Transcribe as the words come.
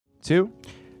2.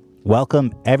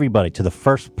 Welcome, everybody, to the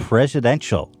first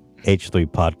presidential H3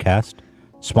 podcast,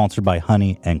 sponsored by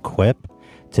Honey and Quip.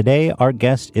 Today, our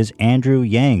guest is Andrew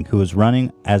Yang, who is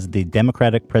running as the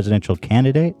Democratic presidential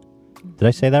candidate. Did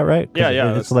I say that right?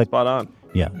 Yeah, that's like, spot on.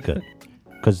 Yeah, good.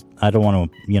 Because I don't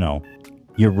want to,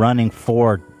 you're running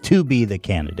to be the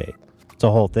candidate. It's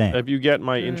a whole thing. If you get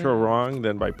my intro wrong,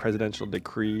 then by presidential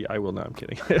decree, I will. No, I'm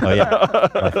kidding. Oh,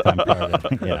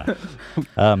 yeah.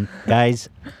 Yeah. Guys,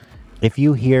 if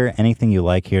you hear anything you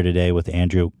like here today with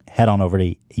Andrew, head on over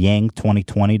to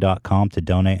yang2020.com to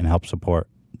donate and help support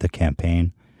the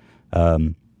campaign.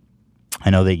 I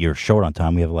know that you're short on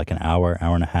time. We have like an hour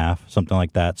and a half, something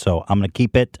like that. So I'm going to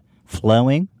keep it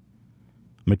flowing.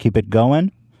 I'm going to keep it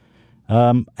going.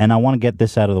 And I want to get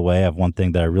this out of the way. I have one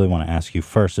thing that I really want to ask you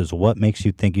first is what makes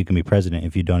you think you can be president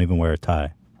if you don't even wear a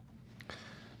tie?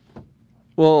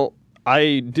 Well,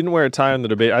 I didn't wear a tie on the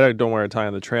debate. I don't wear a tie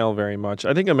on the trail very much.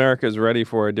 I think America is ready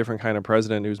for a different kind of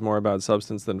president who's more about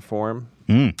substance than form.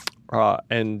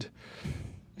 And,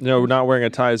 not wearing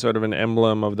a tie is sort of an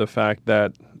emblem of the fact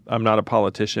that I'm not a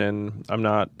politician. I'm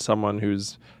not someone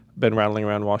who's been rattling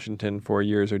around Washington for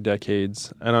years or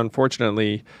decades. And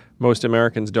unfortunately, most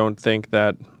Americans don't think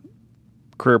that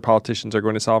career politicians are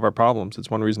going to solve our problems.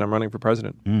 It's one reason I'm running for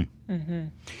president.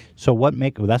 So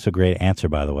that's a great answer,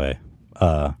 by the way.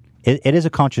 It is a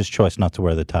conscious choice not to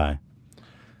wear the tie.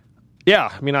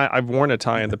 Yeah, I mean, I've worn a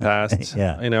tie in the past.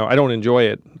 Yeah. I don't enjoy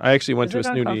it. I actually went to a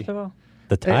snooty. Uncomfortable?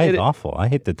 The tie is awful. I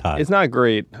hate the tie. It's not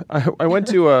great. I went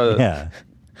to a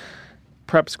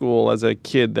prep school as a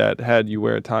kid that had you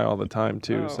wear a tie all the time,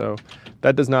 too. Oh. So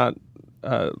that does not,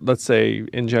 let's say,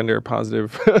 engender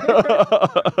positive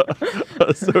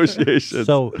associations.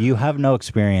 So you have no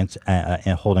experience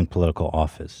in holding political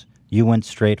office. You went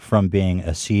straight from being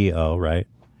a CEO, right,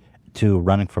 to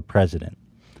running for president.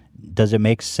 Does it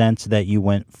make sense that you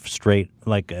went straight,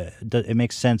 it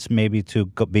makes sense maybe to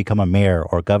become a mayor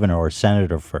or governor or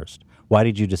senator first? Why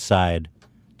did you decide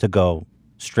to go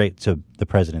straight to the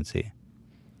presidency?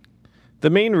 The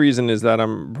main reason is that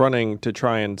I'm running to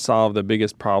try and solve the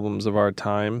biggest problems of our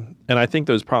time. And I think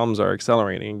those problems are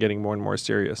accelerating and getting more and more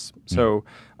serious. So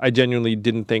I genuinely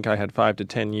didn't think I had 5 to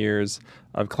 10 years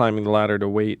of climbing the ladder to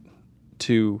wait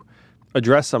to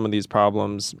address some of these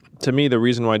problems. To me, the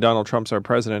reason why Donald Trump's our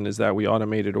president is that we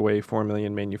automated away 4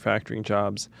 million manufacturing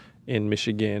jobs in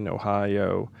Michigan,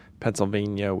 Ohio,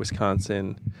 Pennsylvania,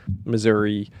 Wisconsin,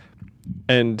 Missouri.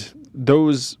 And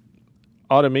those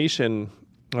automation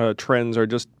trends are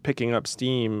just picking up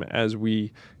steam as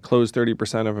we close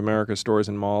 30% of America's stores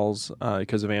and malls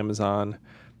because of Amazon.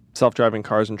 Self-driving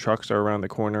cars and trucks are around the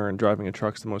corner, and driving a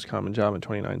truck's the most common job in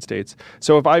 29 states.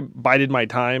 So if I bided my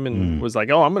time and was like,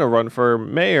 oh, I'm going to run for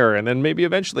mayor, and then maybe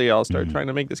eventually I'll start trying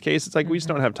to make this case, it's like we just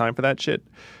don't have time for that shit.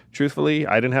 Truthfully,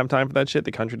 I didn't have time for that shit.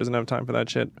 The country doesn't have time for that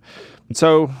shit.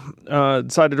 So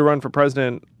decided to run for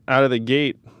president out of the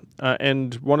gate.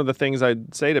 And one of the things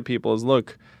I'd say to people is,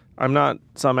 look, I'm not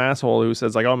some asshole who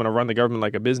says, like, oh, I'm going to run the government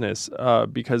like a business,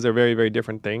 because they're very, very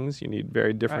different things. You need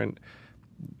very different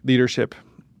leadership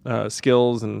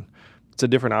skills, and it's a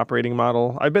different operating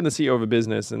model. I've been the CEO of a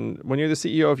business, and when you're the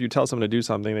CEO, if you tell someone to do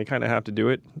something, they kind of have to do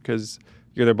it because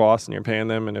you're their boss and you're paying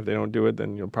them, and if they don't do it,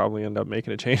 then you'll probably end up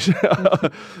making a change.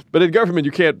 But in government,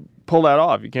 you can't pull that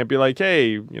off. You can't be like,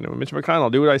 hey, Mitch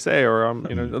McConnell, do what I say, or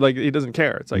like he doesn't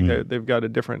care. It's like they've got a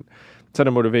different set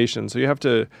of motivations. So you have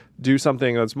to do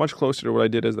something that's much closer to what I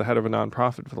did as the head of a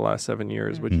nonprofit for the last 7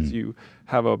 years, which is you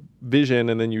have a vision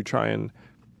and then you try and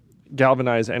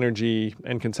galvanize energy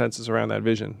and consensus around that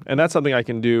vision. And that's something I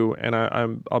can do, and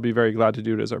I'll be very glad to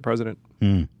do it as our president.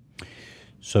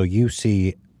 So you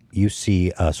see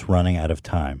us running out of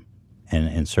time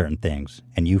in certain things,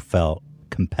 and you felt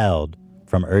compelled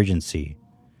from urgency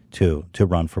to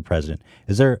run for president.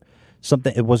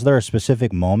 Was there a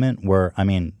specific moment where,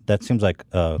 that seems like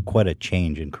quite a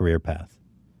change in career path,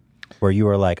 where you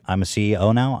were like, I'm a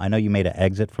CEO now? I know you made an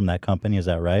exit from that company, is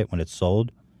that right, when it's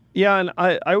sold? Yeah, and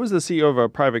I was the CEO of a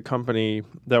private company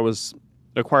that was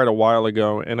acquired a while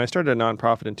ago, and I started a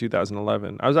nonprofit in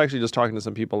 2011. I was actually just talking to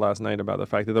some people last night about the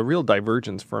fact that the real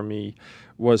divergence for me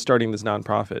was starting this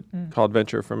nonprofit called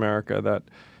Venture for America that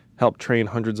helped train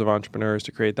hundreds of entrepreneurs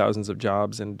to create thousands of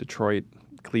jobs in Detroit,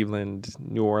 Cleveland,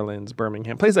 New Orleans,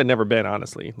 Birmingham, places I'd never been,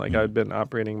 honestly. Like I'd been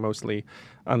operating mostly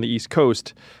on the East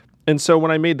Coast. And so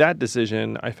when I made that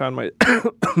decision, I found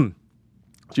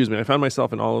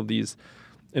myself in all of these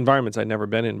environments I'd never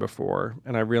been in before,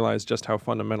 and I realized just how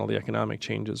fundamental the economic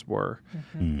changes were.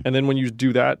 And then when you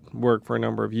do that work for a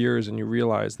number of years and you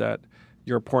realize that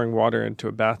you're pouring water into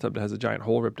a bathtub that has a giant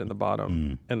hole ripped in the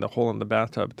bottom, and the hole in the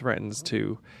bathtub threatens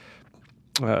to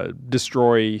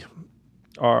destroy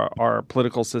our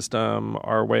political system,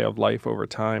 our way of life over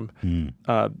time.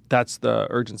 That's the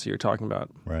urgency you're talking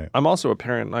about. Right. I'm also a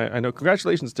parent. I know.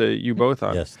 Congratulations to you both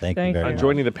on Yes, thank you Thank very you. much.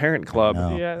 joining the parent club.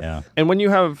 No, Yes. yeah. And when you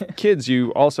have kids,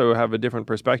 you also have a different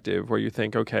perspective where you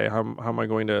think, okay, how am I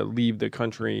going to leave the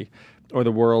country or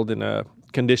the world in a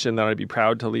condition that I'd be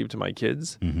proud to leave to my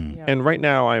kids? Mm-hmm. Yeah. And right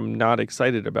now, I'm not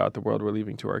excited about the world we're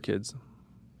leaving to our kids.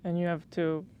 And you have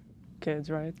 2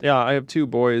 kids, right? Yeah, I have 2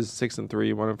 boys, 6 and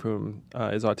 3, one of whom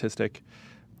is autistic.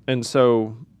 And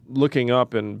so looking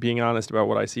up and being honest about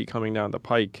what I see coming down the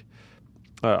pike,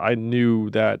 I knew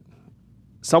that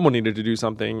someone needed to do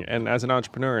something. And as an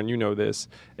entrepreneur, and you know this,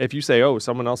 if you say, oh,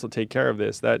 someone else will take care of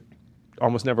this, that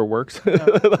almost never works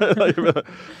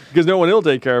because no one will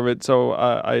take care of it. So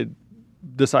I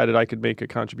decided I could make a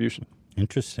contribution.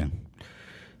 Interesting.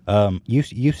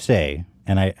 You say,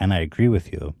 and I agree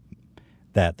with you,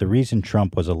 that the reason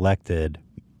Trump was elected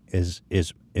is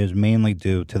mainly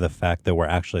due to the fact that we're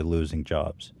actually losing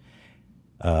jobs,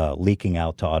 leaking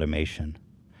out to automation.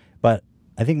 But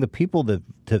I think the people that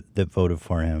voted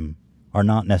for him are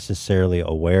not necessarily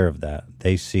aware of that.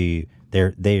 They see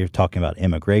they're talking about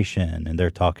immigration and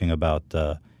they're talking about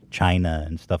China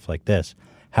and stuff like this.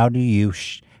 How do you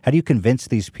convince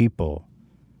these people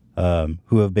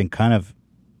who have been kind of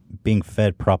being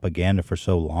fed propaganda for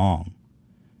so long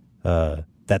that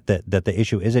the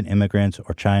issue isn't immigrants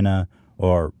or China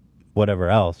or whatever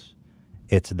else?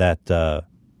 It's that their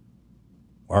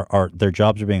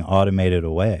jobs are being automated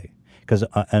away. Because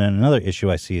and another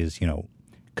issue I see is,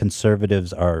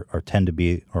 conservatives tend to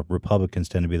be, or Republicans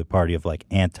tend to be the party of like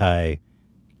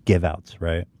anti-give outs,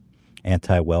 right?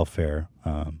 Anti-welfare.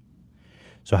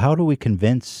 So how do we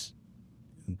convince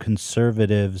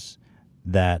conservatives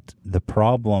that the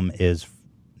problem is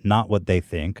not what they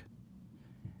think?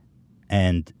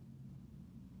 And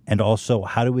also,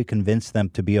 how do we convince them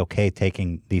to be okay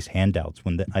taking these handouts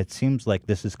when it seems like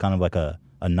this is kind of like a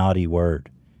naughty word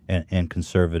in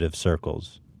conservative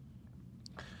circles?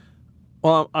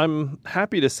 Well, I'm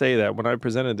happy to say that when I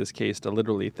presented this case to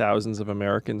literally thousands of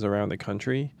Americans around the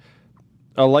country,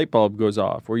 a light bulb goes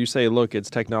off where you say, look, it's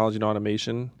technology and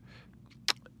automation.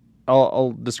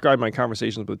 I'll describe my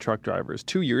conversations with truck drivers.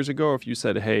 2 years ago, if you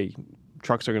said, hey,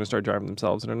 trucks are going to start driving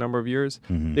themselves in a number of years,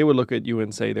 they would look at you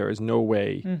and say, there is no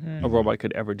way a robot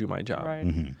could ever do my job.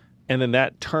 Right. And then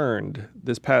that turned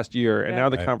this past year, and Yeah. now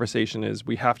the conversation is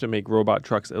we have to make robot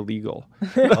trucks illegal.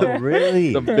 Oh, really?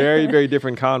 It's a very, very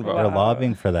different convo. They're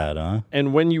lobbying for that, huh?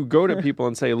 And when you go to people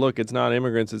and say, look, it's not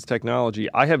immigrants, it's technology,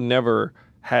 I have never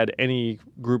had any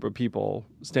group of people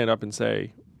stand up and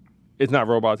say, it's not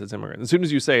robots, it's immigrants. As soon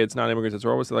as you say it's not immigrants, it's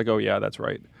robots, they're like, oh, yeah, that's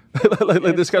right.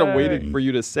 They're just kind of waiting for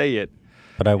you to say it.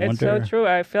 But I It's so wonder. true.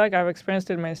 I feel like I've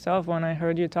experienced it myself when I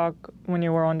heard you talk when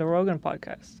you were on the Rogan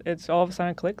podcast. It's all of a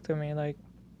sudden clicked to me. Like,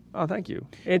 Oh, thank you.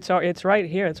 it's right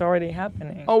here. It's already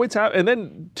happening. Oh, it's and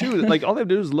then too, like all they have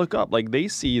to do is look up. Like they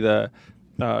see the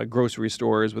grocery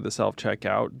stores with the self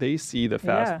checkout. They see the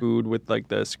fast Yeah. food with like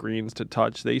the screens to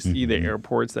touch. They see the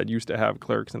airports that used to have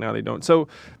clerks and now they don't. So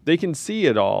they can see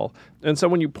it all. And so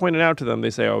when you point it out to them, they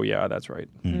say, "Oh yeah, that's right."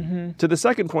 To the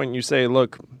second point, you say,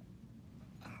 "Look,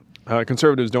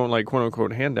 conservatives don't like quote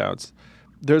unquote handouts."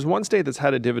 There's one state that's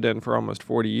had a dividend for almost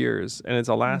 40 years, and it's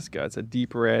Alaska. It's a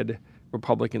deep red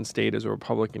Republican state as a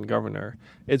Republican governor.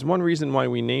 It's one reason why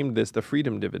we named this the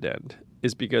freedom dividend,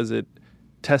 is because it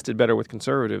tested better with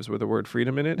conservatives with the word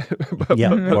freedom in it.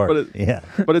 Yeah, of course. yeah.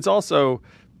 But it's also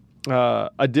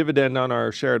a dividend on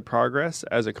our shared progress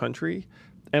as a country.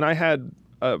 And I had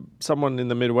someone in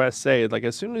the Midwest say, like,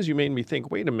 as soon as you made me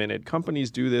think, wait a minute, companies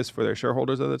do this for their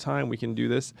shareholders at the time, we can do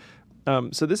this.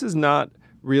 So this is not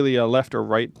really a left or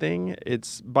right thing.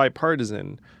 It's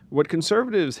bipartisan. What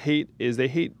conservatives hate is they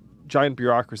hate giant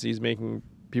bureaucracies making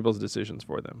people's decisions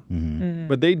for them.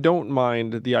 But they don't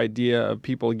mind the idea of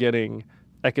people getting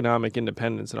economic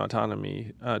independence and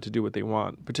autonomy to do what they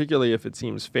want, particularly if it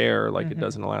seems fair like it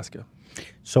does in Alaska.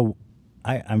 So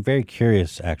I'm very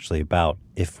curious, actually, about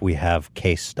if we have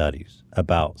case studies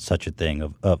about such a thing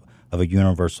of a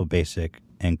universal basic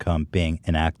income being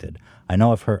enacted. I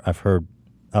know I've heard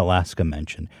Alaska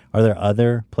mentioned. Are there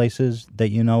other places that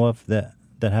you know of that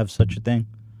have such a thing?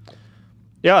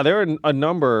 Yeah, there are a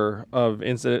number of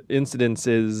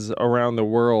incidences around the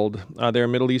world. There are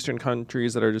Middle Eastern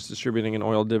countries that are just distributing an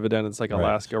oil dividend. It's like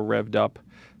Alaska revved up.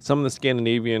 Some of the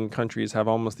Scandinavian countries have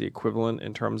almost the equivalent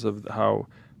in terms of how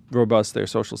robust their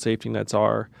social safety nets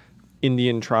are.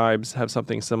 Indian tribes have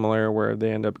something similar where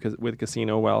they end up with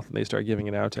casino wealth and they start giving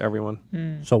it out to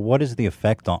everyone. So what is the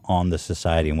effect on the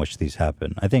society in which these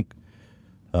happen? I think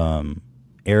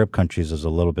Arab countries is a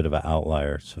little bit of an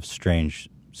outlier. It's a strange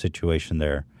situation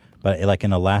there. But like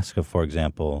in Alaska, for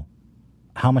example,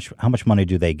 how much money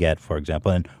do they get, for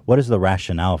example? And what is the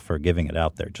rationale for giving it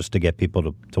out there? Just to get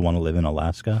people to want to live in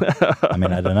Alaska? I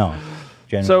mean, I don't know.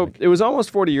 So it was almost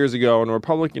 40 years ago, and a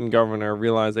Republican governor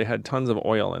realized they had tons of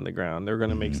oil in the ground. They were going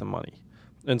to make some money.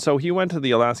 And so he went to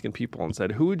the Alaskan people and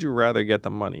said, who would you rather get the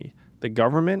money, the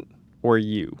government or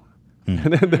you?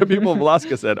 And then the people of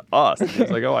Alaska said, us. And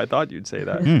he's like, oh, I thought you'd say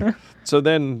that. So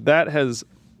then that has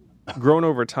grown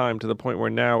over time to the point where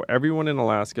now everyone in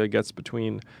Alaska gets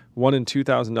between $1,000 and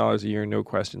 $2,000 a year, no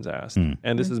questions asked.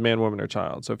 And this is man, woman, or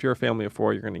child. So if you're a family of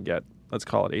 4, you're going to get, let's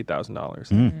call it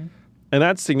 $8,000. And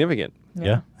that's significant.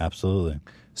 Yeah, absolutely.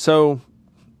 So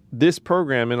this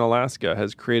program in Alaska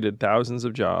has created thousands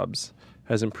of jobs,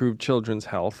 has improved children's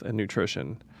health and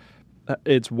nutrition.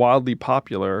 It's wildly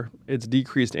popular. It's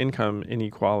decreased income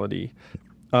inequality.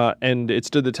 And it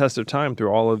stood the test of time through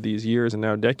all of these years and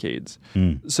now decades.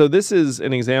 So this is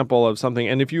an example of something.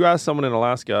 And if you ask someone in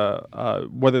Alaska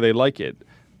whether they like it,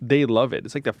 they love it.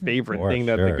 It's like the favorite thing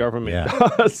that the government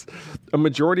does. A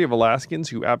majority of Alaskans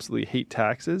who absolutely hate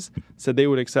taxes said they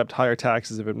would accept higher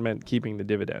taxes if it meant keeping the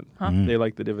dividend. They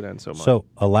like the dividend so much. So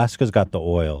Alaska's got the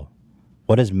oil.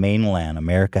 What does mainland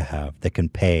America have that can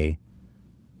pay?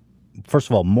 First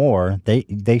of all, more.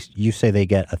 You say they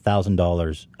get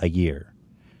 $1,000 a year.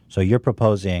 So you're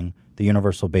proposing the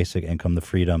universal basic income, the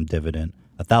freedom dividend,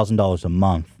 $1,000 a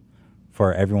month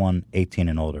for everyone 18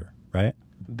 and older, right?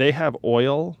 They have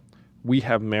oil. We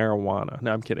have marijuana.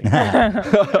 No, I'm kidding. That's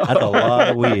a lot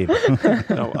of weed.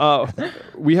 No,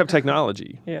 we have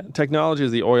technology. Yeah. Technology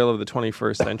is the oil of the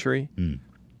 21st century.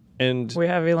 And we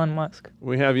have Elon Musk.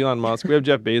 We have Elon Musk. We have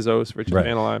Jeff Bezos, richest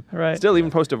man alive. Right. Still, even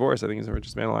post-divorce, I think he's the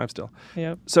richest man alive still.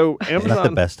 Yep. So Amazon... Not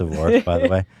the best divorce, by the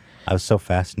way. I was so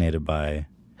fascinated by...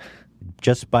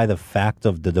 Just by the fact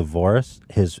of the divorce,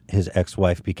 his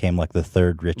ex-wife became like the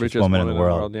third richest woman in the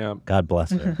world. Yeah. God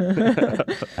bless her.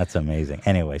 That's amazing.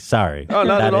 Anyway, sorry. Oh,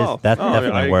 not at all. That's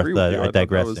definitely I worth agree with you.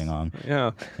 digressing on.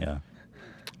 Yeah. Yeah.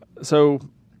 So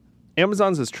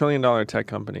Amazon's this $1 trillion tech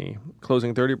company,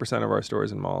 closing 30% of our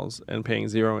stores and malls and paying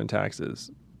zero in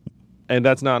taxes. And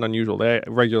that's not unusual. They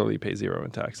regularly pay zero in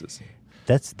taxes.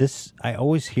 I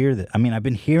always hear that. I mean, I've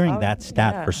been hearing that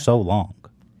stat for so long.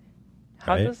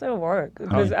 How does it work?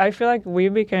 Because I feel like we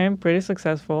became pretty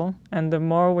successful, and the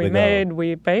more we made,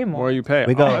 we pay more. The more you pay.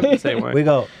 We go, I'm the same way. I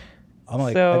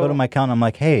go to my accountant, I'm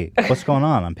like, hey, what's going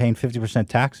on? I'm paying 50%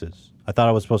 taxes. I thought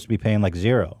I was supposed to be paying like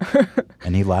zero.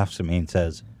 And he laughs at me and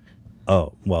says,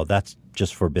 oh, well, that's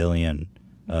just for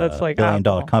that's like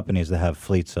billion-dollar companies that have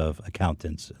fleets of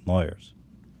accountants and lawyers.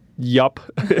 Yup.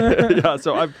 Yeah,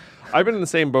 so I've been in the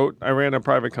same boat. I ran a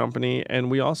private company,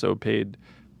 and we also paid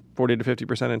 40 to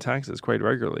 50% in taxes quite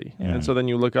regularly. And so then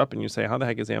you look up and you say, how the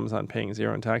heck is Amazon paying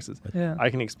zero in taxes? I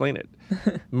can explain it.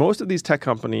 Most of these tech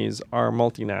companies are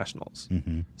multinationals.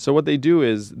 So what they do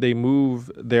is they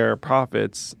move their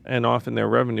profits and often their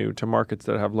revenue to markets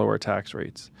that have lower tax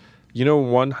rates. You know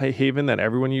one haven that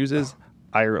everyone uses?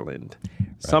 Ireland.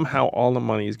 Somehow all the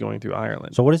money is going through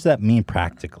Ireland. So what does that mean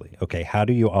practically? Okay, how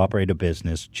do you operate a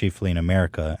business chiefly in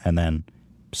America and then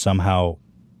somehow...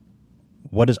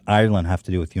 What does Ireland have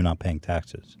to do with you not paying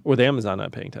taxes? With Amazon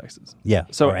not paying taxes. Yeah,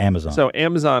 or Amazon. So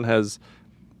Amazon has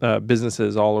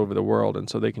businesses all over the world, and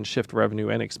so they can shift revenue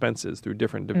and expenses through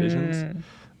different divisions.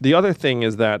 The other thing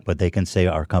is that... But they can say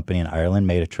our company in Ireland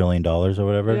made $1 trillion or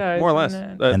whatever? Yeah, more or less.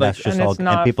 And that's just all...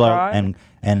 And people are...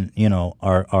 And you know,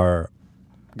 our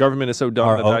government is so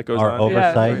dumb that goes our on.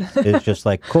 Oversight is just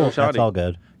like, cool, that's all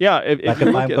good. Yeah.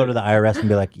 If I go to the IRS and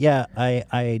be like, yeah,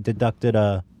 I deducted...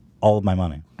 all of my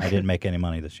money. I didn't make any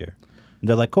money this year. And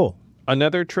they're like, cool.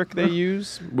 Another trick they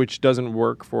use, which doesn't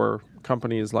work for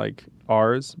companies like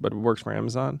ours, but works for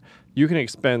Amazon, you can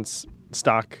expense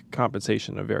stock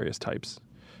compensation of various types.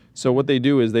 So what they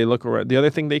do is they look around. The other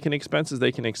thing they can expense is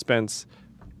they can expense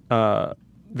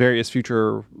various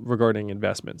future regarding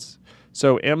investments.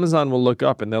 So Amazon will look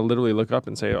up and they'll literally look up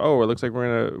and say, oh, it looks like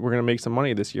we're gonna make some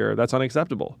money this year. That's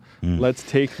unacceptable. Let's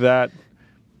take that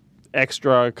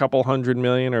extra couple $100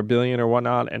 million or billion or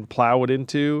whatnot and plow it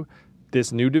into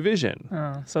this new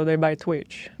division. So they buy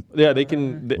Twitch. Yeah, they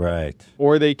can. Right.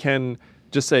 Or they can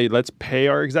just say, let's pay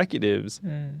our executives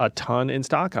a ton in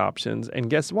stock options. And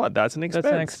guess what? That's an expense.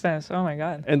 That's an expense. Oh, my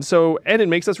God. And so, and it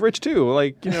makes us rich too,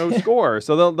 like, you know, score.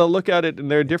 So they'll look at it and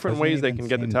there are different ways they can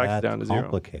get the taxes down to zero.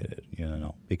 Complicated, you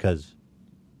know, because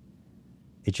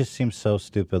it just seems so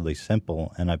stupidly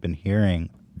simple. And I've been hearing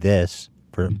this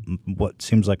for what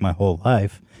seems like my whole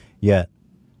life, yet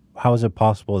how is it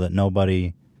possible that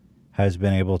nobody has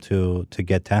been able to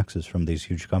get taxes from these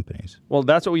huge companies. Well,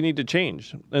 that's what we need to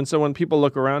change. And so when people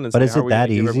look around and but say, is "How are it we that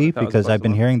gonna give everyone easy? $1,000 Because I've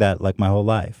been a month?" hearing that like my whole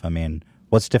life. I mean,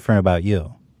 what's different about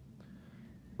you?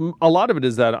 A lot of it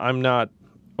is that I'm not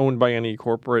owned by any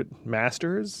corporate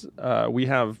masters. We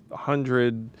have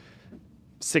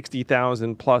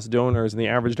 160,000 plus donors, and the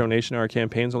average donation in our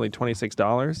campaign is only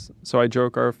 $26. So I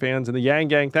joke our fans in the Yang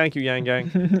Gang, thank you, Yang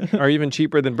Gang, are even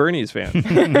cheaper than Bernie's fans.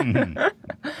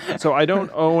 So I don't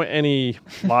owe any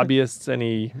lobbyists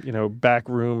any,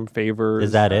 backroom favors.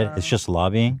 Is that it? It's just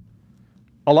lobbying?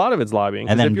 A lot of it's lobbying.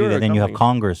 And 'cause then, if you're a then you have company-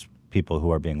 Congress people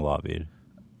who are being lobbied.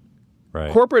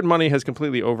 Right. Corporate money has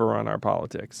completely overrun our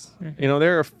politics.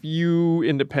 There are a few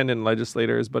independent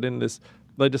legislators, but in this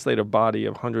legislative body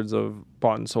of hundreds of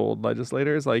bought and sold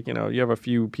legislators, you have a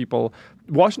few people.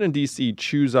 Washington, D.C.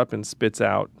 chews up and spits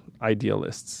out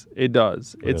idealists. It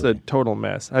does. Really? It's a total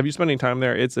mess. Have you spent any time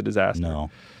there? It's a disaster. No.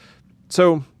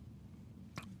 So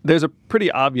there's a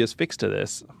pretty obvious fix to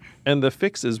this. And the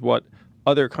fix is what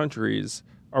other countries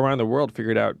around the world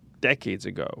figured out decades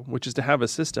ago, which is to have a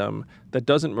system that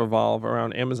doesn't revolve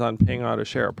around Amazon paying out a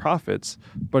share of profits,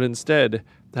 but instead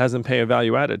has them pay a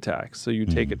value-added tax. So you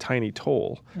take a tiny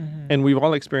toll. And we've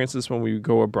all experienced this when we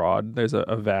go abroad. There's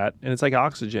a VAT, and it's like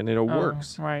oxygen, and it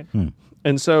works. Right.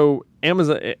 And so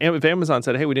if Amazon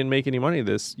said, hey, we didn't make any money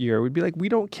this year, we'd be like, we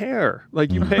don't care.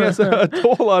 Like, you pay us a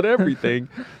toll on everything.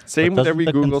 Same with every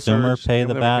the Google consumer search, pay same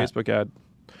the with every VAT? Facebook ad.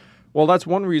 Well, that's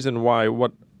one reason why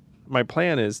what my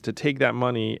plan is to take that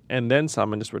money and then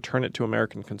some and just return it to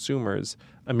American consumers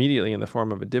immediately in the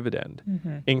form of a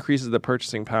dividend. Increases the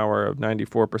purchasing power of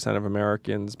 94% of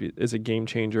Americans, is a game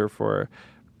changer for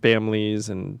families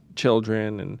and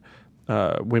children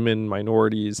and women,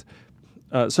 minorities.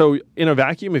 So in a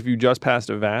vacuum, if you just passed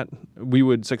a VAT, we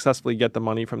would successfully get the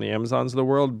money from the Amazons of the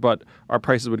world, but our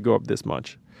prices would go up this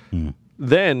much.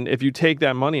 Then if you take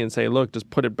that money and say, look, just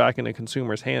put it back into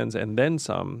consumers' hands and then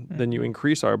some, then you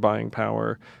increase our buying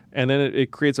power. And then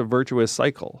it creates a virtuous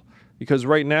cycle. Because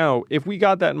right now, if we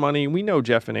got that money, we know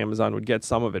Jeff and Amazon would get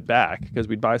some of it back because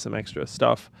we'd buy some extra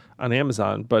stuff on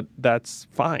Amazon, but that's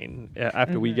fine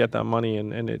after we get that money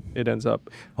and it ends up.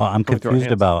 Well, I'm going through our confused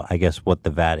hands. about, I guess, what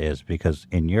the VAT is, because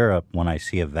in Europe, when I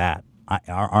see a VAT,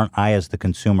 aren't I as the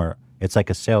consumer, it's like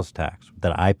a sales tax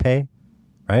that I pay,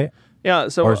 right? Yeah.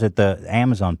 So Or is it the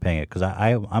Amazon paying it? Because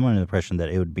I'm under the impression that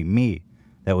it would be me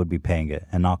that would be paying it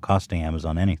and not costing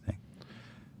Amazon anything.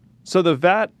 So the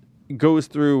VAT goes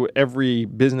through every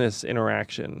business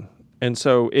interaction. And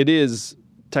so it is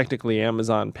technically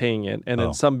Amazon paying it. And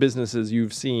then some businesses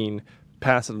you've seen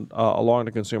pass it along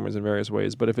to consumers in various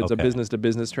ways. But if it's a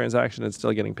business-to-business transaction, it's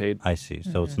still getting paid. I see.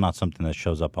 So it's not something that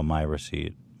shows up on my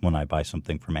receipt when I buy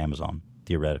something from Amazon,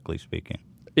 theoretically speaking.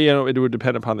 It would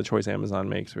depend upon the choice Amazon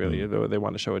makes, really, whether they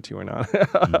want to show it to you or not.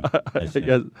 I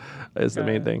guess is the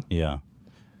main thing. Yeah.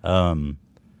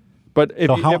 But if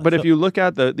So if you look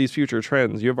at these future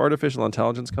trends, you have artificial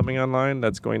intelligence coming online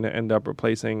that's going to end up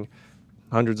replacing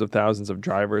hundreds of thousands of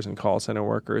drivers and call center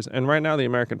workers. And right now, the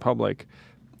American public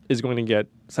is going to get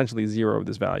essentially zero of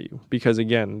this value because,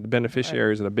 again, the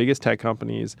beneficiaries are the biggest tech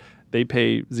companies. They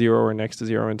pay zero or next to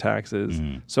zero in taxes.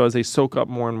 So as they soak up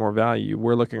more and more value,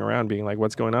 we're looking around being like,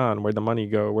 what's going on? Where'd the money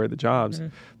go? Where are the jobs?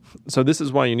 So this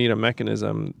is why you need a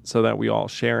mechanism so that we all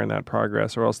share in that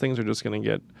progress, or else things are just going to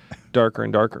get darker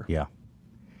and darker. Yeah.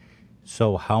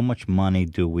 So how much money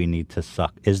do we need to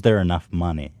suck? Is there enough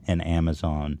money in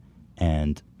Amazon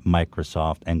and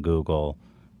Microsoft and Google?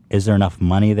 Is there enough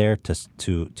money there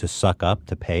to suck up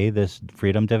to pay this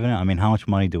freedom dividend? I mean, how much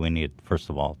money do we need, first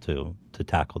of all, to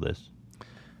tackle this?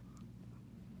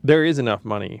 There is enough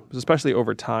money, especially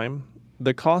over time.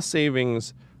 The cost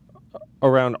savings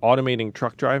around automating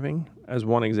truck driving, as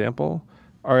one example,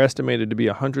 are estimated to be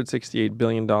 $168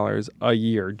 billion a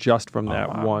year just from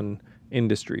that one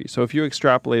industry. So if you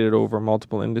extrapolate it over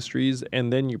multiple industries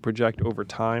and then you project over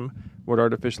time what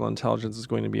artificial intelligence is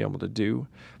going to be able to do,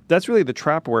 that's really the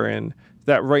trap we're in.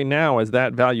 That right now, as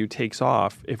that value takes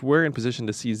off, if we're in position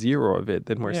to see zero of it,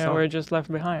 then we're just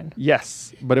left behind.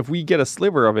 Yes, but if we get a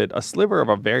sliver of it, a sliver of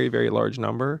a very, very large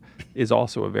number is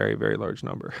also a very, very large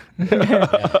number.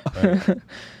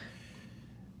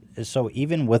 So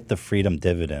even with the freedom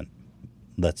dividend,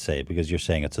 let's say, because you're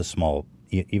saying it's a small,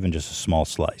 even just a small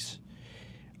slice,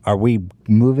 are we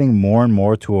moving more and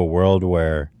more to a world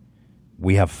where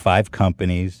we have 5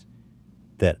 companies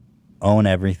that own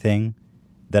everything,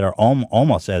 that are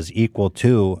almost as equal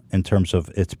to, in terms of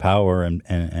its power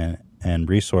and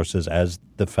resources, as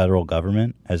the federal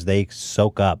government, as they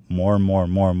soak up more and more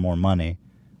and more and more money,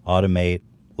 automate,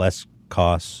 less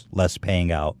costs, less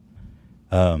paying out?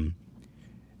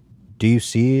 do you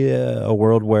see a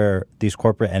world where these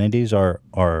corporate entities are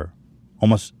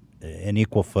almost in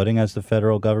equal footing as the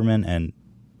federal government,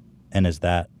 and is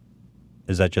that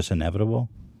just inevitable?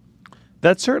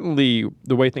 That's certainly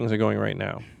the way things are going right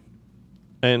now.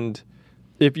 And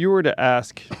if you were to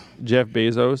ask Jeff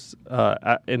Bezos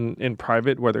in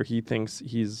private whether he thinks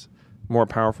he's more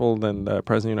powerful than the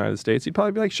president of the United States, he'd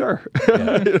probably be like, sure.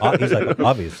 Yeah. He's like,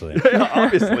 obviously. Yeah,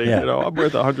 obviously. Yeah. You know, I'm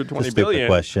worth 120 Stupid billion.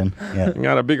 question. Yeah. I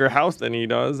got a bigger house than he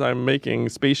does. I'm making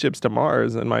spaceships to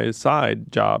Mars and my side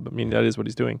job. I mean, that is what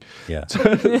he's doing. Yeah.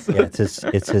 Yeah.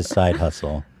 It's his side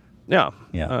hustle. Yeah.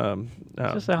 Yeah.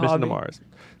 Just a mission hobby. to Mars.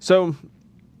 So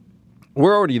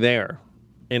we're already there,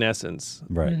 in essence.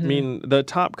 Right. I mean, the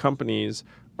top companies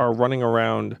are running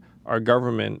around our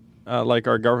government like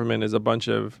our government is a bunch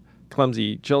of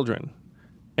clumsy children.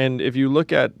 And if you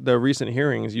look at the recent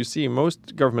hearings, you see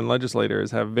most government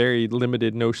legislators have very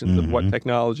limited notions of what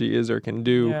technology is or can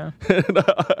do. Yeah.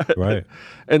 Right.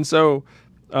 And so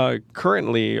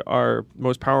currently, our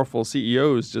most powerful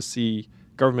CEOs just see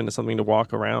government as something to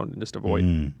walk around and just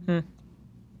avoid.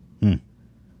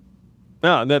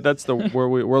 Yeah, that's the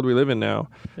world we live in now.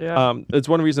 Yeah. It's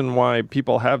one reason why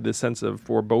people have this sense of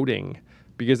foreboding,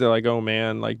 because they're like, oh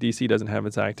man, like DC doesn't have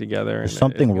its act together. There's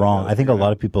something wrong. I think a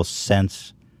lot of people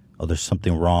sense, oh, there's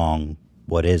something wrong.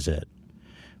 What is it?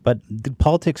 But the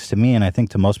politics to me, and I think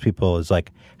to most people, is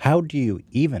like, how do you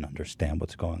even understand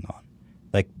what's going on?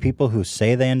 Like, people who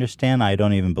say they understand, I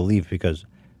don't even believe, because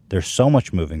there's so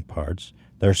much moving parts.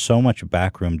 There's so much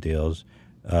backroom deals,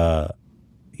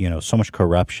 so much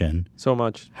corruption. So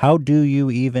much. How do you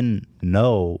even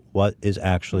know what is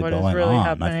actually What is going really on?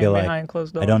 happening I feel like behind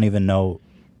closed doors. I don't even know.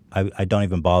 I don't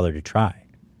even bother to try.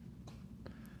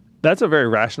 That's a very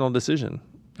rational decision.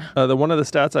 One of the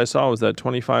stats I saw was that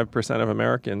 25% of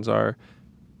Americans are,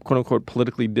 quote unquote,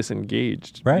 politically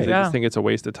disengaged. Right. They Yeah. just think it's a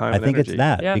waste of time I and think energy. it's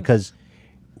that Yeah. because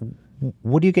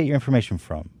what do you get your information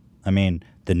from? I mean,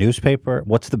 the newspaper.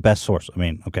 What's the best source? I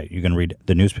mean, okay, you're going to read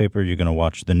the newspaper. You're going to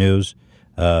watch the news.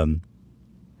 And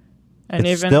It's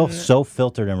even still so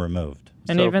filtered and removed.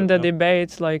 and So, even the yeah.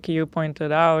 debates, like you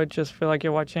pointed out, just feel like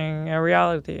you're watching a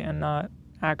reality and not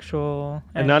actual.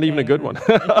 And not even a good one.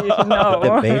 No,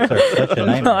 Debates are such a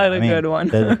nightmare. not a I mean, good one.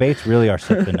 The debates really are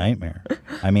such a nightmare.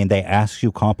 I mean, they ask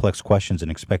you complex questions and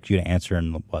expect you to answer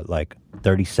in,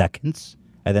 30 seconds?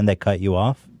 And then they cut you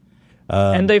off?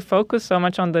 And they focus so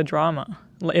much on the drama.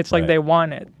 It's like Right. they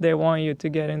want it. They want you to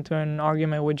get into an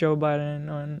argument with Joe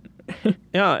Biden.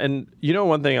 Yeah, and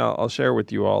one thing I'll share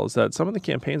with you all is that some of the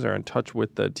campaigns are in touch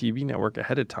with the TV network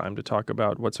ahead of time to talk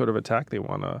about what sort of attack they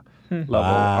want to level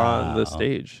on the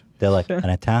stage. They're like, an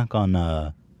attack on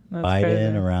Biden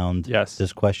crazy. around Yes.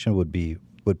 this question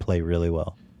would play really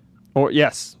well. Or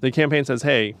yes, the campaign says,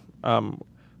 hey,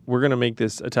 we're going to make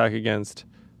this attack against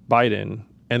Biden.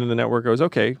 And then the network goes,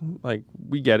 okay, like,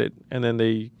 we get it. And then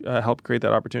they help create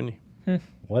that opportunity.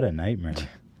 What a nightmare.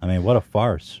 I mean, what a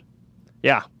farce.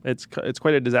 Yeah, it's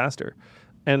quite a disaster.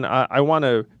 And I want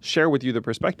to share with you the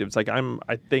perspective. It's like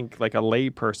I think like a lay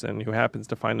person who happens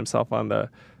to find himself on the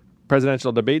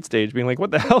presidential debate stage being like,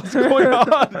 what the hell is going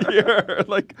on here?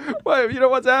 Like,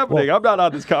 what's happening? I'm not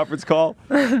on this conference call.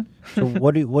 So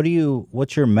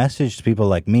what's your message to people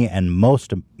like me and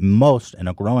most and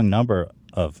a growing number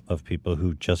of people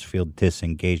who just feel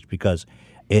disengaged because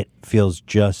it feels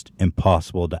just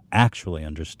impossible to actually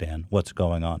understand what's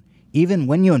going on? Even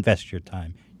when you invest your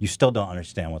time, you still don't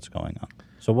understand what's going on.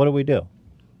 So what do we do?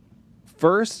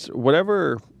 First,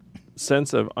 whatever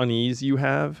sense of unease you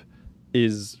have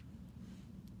is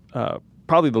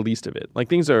probably the least of it. Like,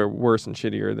 things are worse and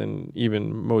shittier than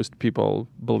even most people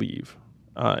believe,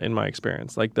 in my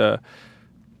experience. Like, the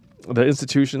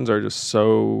institutions are just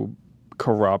so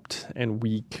corrupt and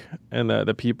weak, and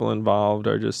the people involved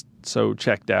are just so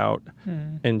checked out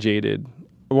and jaded.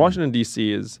 Washington,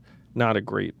 D.C. is not a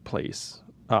great place.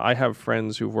 I have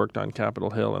friends who've worked on Capitol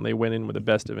Hill, and they went in with the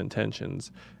best of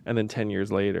intentions, and then 10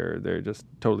 years later, they're just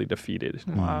totally defeated.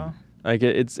 Wow. Like,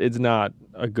 it's not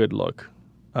a good look.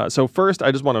 So first,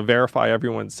 I just want to verify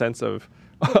everyone's sense of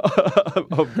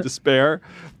of despair.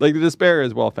 Like, the despair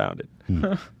is well-founded.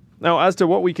 Now, as to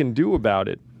what we can do about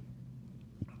it,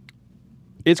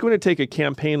 it's going to take a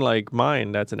campaign like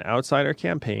mine that's an outsider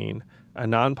campaign, a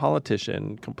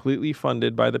non-politician, completely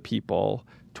funded by the people,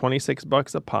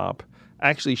 $26 a pop,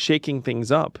 actually shaking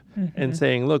things up and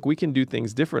saying, look, we can do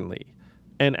things differently.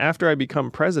 And after I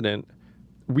become president,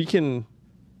 we can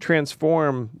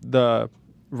transform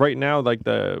right now, like,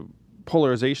 the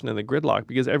polarization and the gridlock,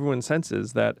 because everyone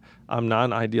senses that I'm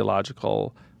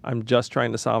non-ideological. I'm just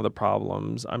trying to solve the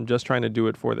problems. I'm just trying to do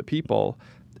it for the people.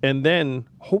 And then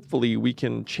hopefully we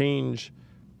can change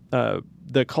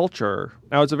the culture.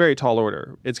 Now, it's a very tall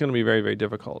order. It's going to be very, very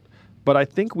difficult. But I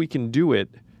think we can do it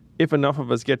if enough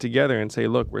of us get together and say,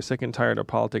 look, we're sick and tired of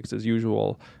politics as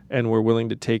usual, and we're willing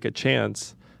to take a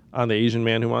chance on the Asian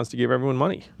man who wants to give everyone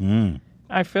money.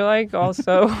 I feel like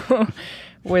also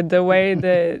with the way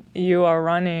that you are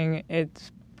running,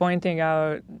 it's pointing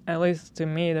out, at least to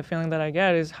me, the feeling that I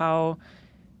get is how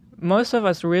most of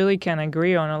us really can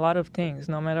agree on a lot of things,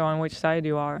 no matter on which side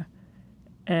you are.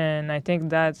 And I think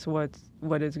that's what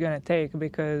it's going to take,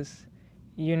 because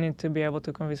you need to be able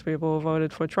to convince people who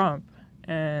voted for Trump.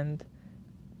 And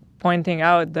pointing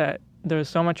out that there's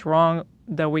so much wrong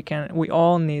that we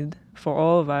all need for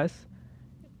all of us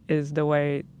is the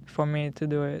way for me to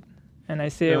do it. And I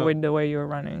see it with the way you're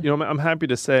running. You know, I'm happy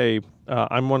to say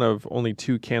I'm one of only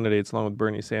 2 candidates, along with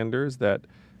Bernie Sanders, that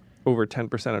over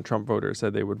 10% of Trump voters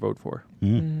said they would vote for.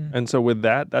 And so with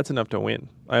that, that's enough to win.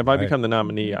 If I become the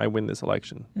nominee, I win this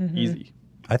election. Easy.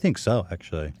 I think so,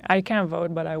 actually. I can't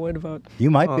vote, but I would vote.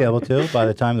 You might be able to by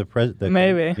the time the president.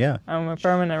 Maybe. Yeah. I'm a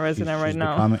permanent resident right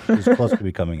now. She's close to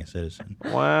becoming a citizen.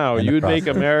 Wow, you would make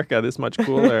America this much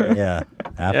cooler. Yeah.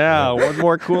 Absolutely. Yeah, one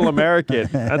more cool American.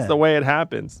 That's the way it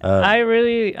happens.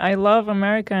 I love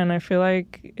America, and I feel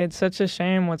like it's such a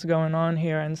shame what's going on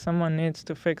here, and someone needs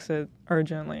to fix it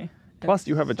urgently. Plus,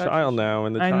 you have a child now,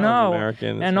 and the child's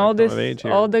American. And all this,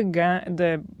 all the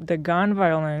gun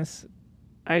violence,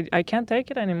 I can't take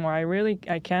it anymore.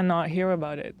 I cannot hear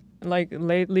about it. Like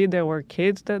lately, there were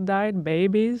kids that died,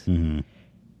 babies.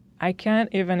 I can't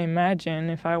even imagine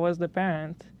if I was the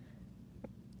parent.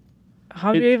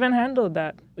 How do you even handle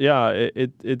that? Yeah,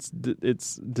 it's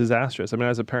disastrous. I mean,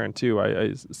 as a parent too,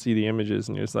 I see the images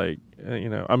and it's like,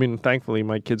 I mean, thankfully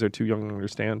my kids are too young to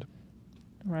understand.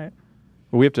 Right.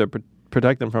 But we have to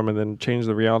protect them from it and then change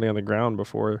the reality on the ground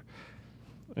before,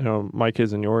 my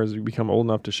kids and yours become old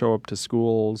enough to show up to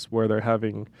schools where they're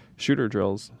having shooter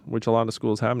drills, which a lot of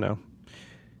schools have now.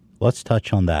 Let's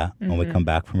touch on that when we come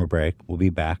back from a break. We'll be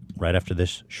back right after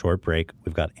this short break.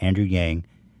 We've got Andrew Yang,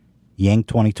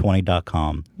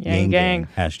 Yang2020.com. Yang gang.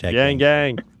 Hashtag Yang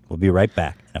gang. We'll be right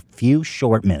back in a few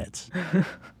short minutes.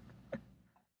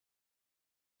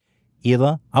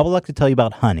 Hila, I would like to tell you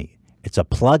about Honey. It's a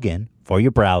plugin for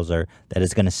your browser that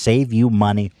is going to save you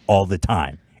money all the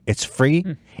time. It's free,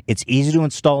 it's easy to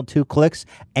install in 2 clicks,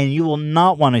 and you will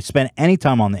not want to spend any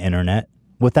time on the internet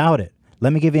without it.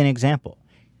 Let me give you an example.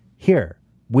 Here,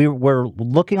 we're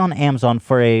looking on Amazon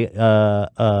for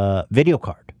a video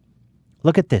card.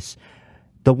 Look at this.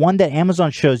 The one that Amazon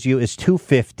shows you is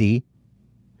 $250.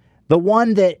 The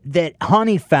one that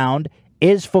Honey found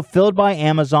is fulfilled by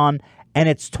Amazon, and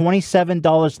it's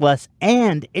 $27 less,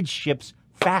 and it ships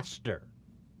faster.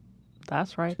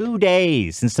 That's right. 2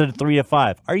 days instead of 3 to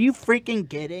 5. Are you freaking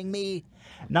kidding me?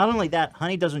 Not only that,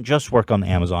 Honey doesn't just work on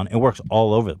Amazon. It works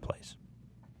all over the place.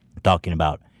 I'm talking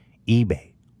about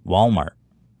eBay, Walmart,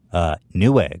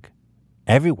 Newegg,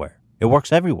 everywhere. It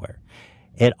works everywhere.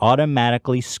 It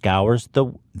automatically scours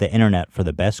the internet for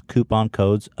the best coupon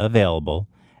codes available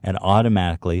and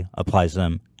automatically applies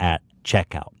them at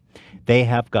checkout. They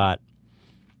have got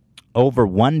over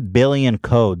 1 billion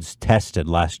codes tested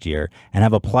last year and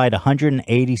have applied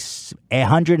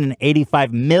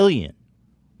 185 million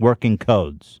working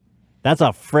codes. That's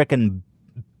a frickin'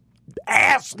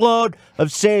 assload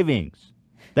of savings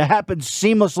that happens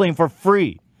seamlessly and for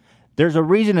free. There's a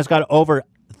reason it's got over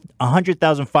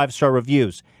 100,000 5-star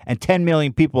reviews and 10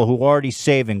 million people who are already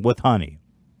saving with Honey.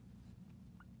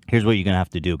 Here's what you're going to have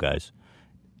to do, guys.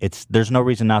 There's no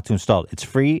reason not to install it. It's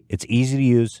free, it's easy to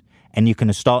use, and you can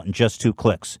install it in just 2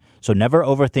 clicks. So never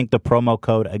overthink the promo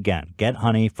code again. Get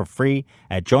Honey for free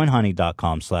at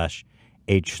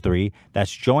joinhoney.com/H3.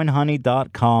 That's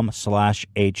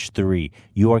joinhoney.com/H3.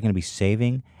 You are going to be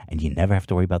saving, and you never have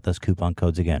to worry about those coupon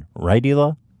codes again. Right,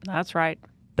 Hila? That's right.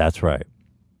 That's right.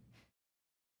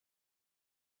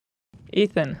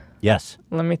 Ethan. Yes.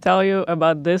 Let me tell you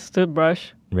about this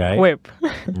toothbrush, Right. Quip,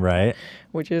 Right.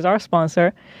 which is our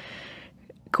sponsor.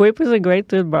 Quip is a great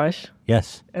toothbrush.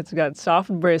 Yes. It's got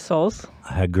soft bristles.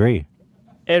 I agree.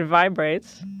 It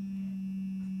vibrates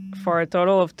for a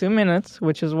total of 2 minutes,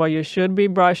 which is what you should be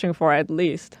brushing for at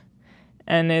least.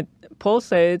 And it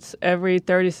pulsates every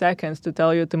 30 seconds to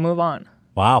tell you to move on.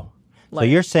 Wow. So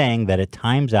you're saying that it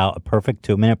times out a perfect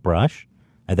 2-minute brush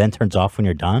and then turns off when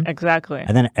you're done? Exactly.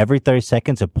 And then every 30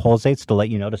 seconds it pulsates to let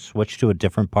you know to switch to a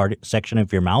different section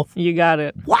of your mouth? You got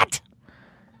it. What?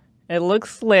 It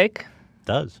looks slick. It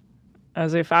does.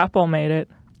 As if Apple made it.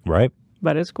 Right.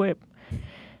 But it's Quip.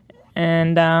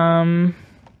 And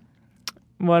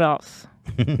what else?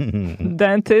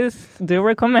 Dentists do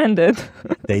recommend it.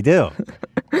 They do.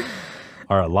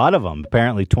 or a lot of them.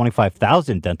 Apparently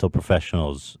 25,000 dental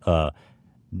professionals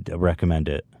recommend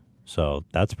it. So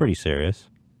that's pretty serious.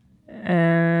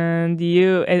 And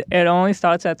it only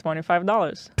starts at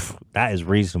 $25. That is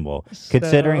reasonable.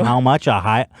 Considering how much a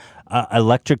high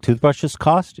electric toothbrushes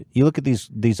cost. You look at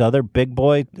these other big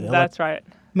boy. That's right.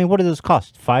 I mean, what do those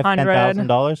cost?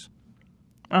 $10,000?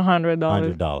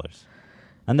 $100.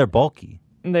 And they're bulky.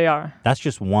 They are. That's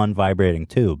just one vibrating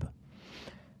tube.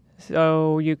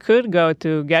 So you could go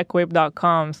to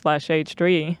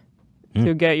getquip.com/H3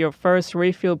 to get your first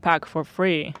refill pack for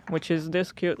free, which is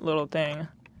this cute little thing.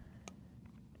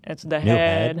 It's the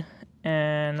head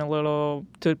and a little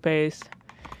toothpaste.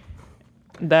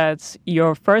 That's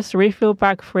your first refill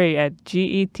pack free at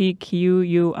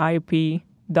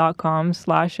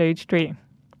getquip.com/H3.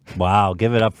 Wow,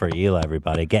 give it up for Hila,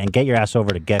 everybody. Get your ass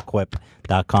over to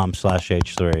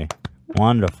getquip.com/H3.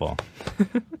 Wonderful.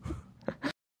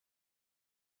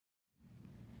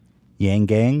 Yang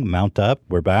Gang, mount up.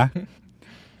 We're back.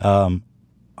 I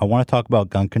want to talk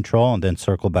about gun control and then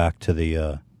circle back to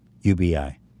the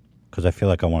UBI because I feel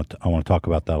like I want to talk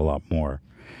about that a lot more.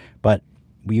 But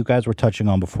you guys were touching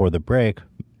on before the break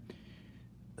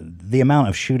the amount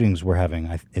of shootings we're having.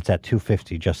 It's at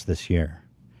 250 just this year.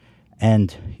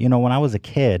 And when I was a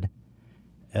kid,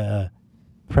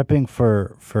 prepping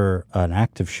for an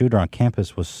active shooter on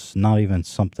campus was not even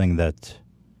something that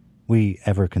we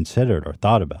ever considered or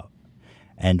thought about.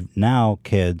 And now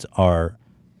kids are.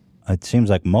 It seems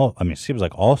like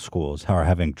all schools are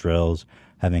having drills,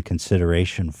 having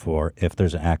consideration for if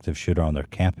there's an active shooter on their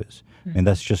campus. I mean,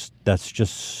 that's just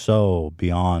so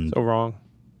beyond. So wrong.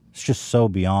 It's just so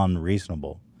beyond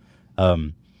reasonable.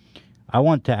 I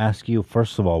want to ask you,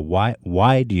 first of all,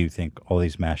 why do you think all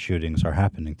these mass shootings are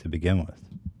happening to begin with?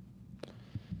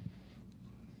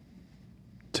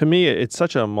 To me, it's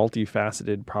such a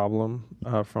multifaceted problem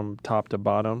from top to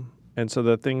bottom. And so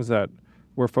the things that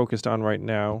we're focused on right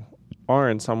now are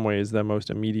in some ways the most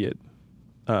immediate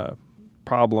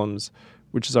problems,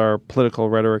 which is our political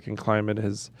rhetoric and climate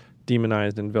has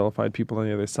demonized and vilified people on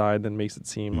the other side, then makes it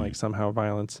seem like somehow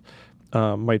violence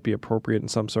might be appropriate in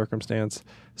some circumstance.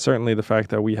 Certainly the fact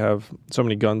that we have so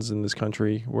many guns in this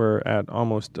country, we're at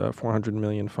almost 400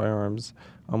 million firearms,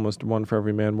 almost one for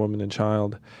every man, woman, and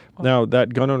child. Now,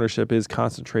 that gun ownership is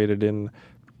concentrated in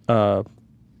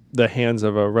the hands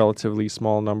of a relatively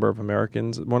small number of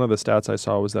Americans. One of the stats I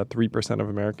saw was that 3% of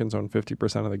Americans own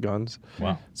 50% of the guns.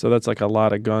 Wow. So that's like a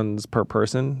lot of guns per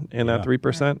person in that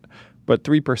 3%. But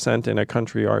 3% in a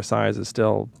country our size is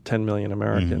still 10 million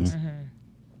Americans.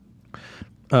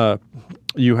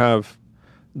 You have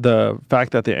the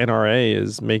fact that the NRA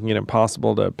is making it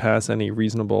impossible to pass any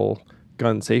reasonable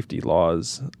gun safety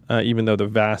laws, even though the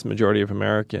vast majority of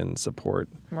Americans support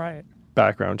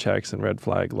background checks and red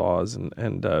flag laws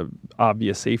and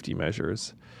obvious safety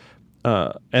measures.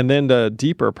 And then the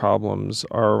deeper problems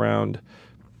are around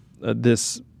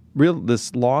this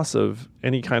loss of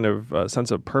any kind of sense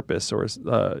of purpose or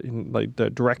like the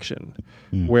direction,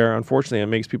 where unfortunately it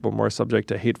makes people more subject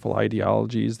to hateful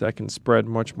ideologies that can spread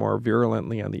much more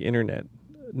virulently on the internet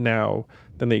now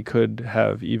than they could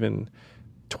have even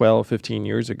 12, 15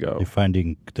 years ago.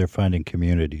 They're finding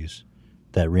communities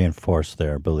that reinforce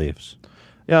their beliefs.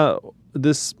 Yeah,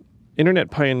 this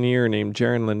internet pioneer named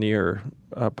Jaron Lanier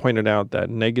pointed out that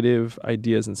negative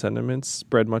ideas and sentiments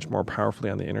spread much more powerfully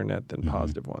on the internet than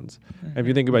positive ones. And if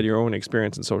you think about your own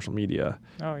experience in social media,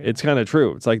 it's kind of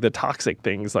true. It's like the toxic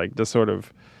things like just sort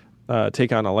of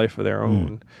take on a life of their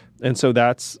own. And so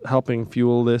that's helping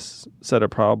fuel this set of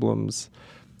problems.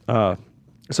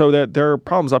 So that there are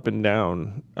problems up and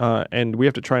down, and we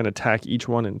have to try and attack each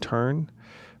one in turn.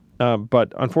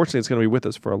 But unfortunately, it's going to be with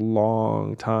us for a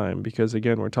long time because,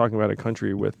 again, we're talking about a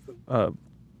country with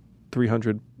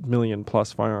 300 million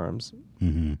plus firearms.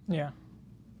 Yeah.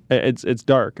 It's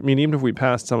dark. I mean, even if we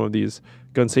passed some of these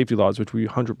gun safety laws, which we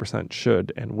 100%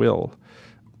 should and will,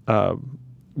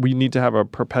 we need to have a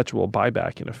perpetual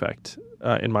buyback in effect,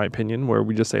 in my opinion, where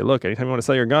we just say, look, anytime you want to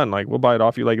sell your gun, like we'll buy it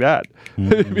off you like that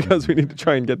because we need to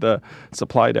try and get the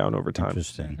supply down over time.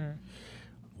 Interesting.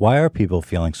 Why are people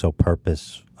feeling so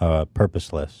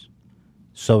purposeless,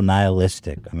 so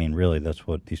nihilistic? I mean, really, that's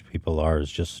what these people are,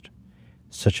 is just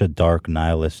such a dark,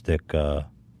 nihilistic... I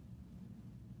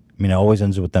mean, it always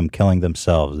ends with them killing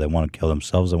themselves. They want to kill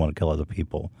themselves. They want to kill other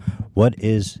people. What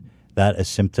is that a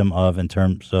symptom of in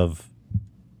terms of,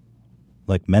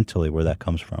 like, mentally, where that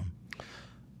comes from?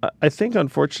 I think,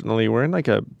 unfortunately, we're in like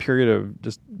a period of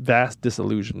just vast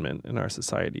disillusionment in our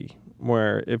society,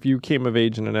 where if you came of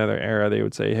age in another era, they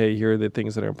would say, hey, here are the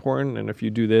things that are important, and if you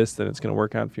do this, then it's going to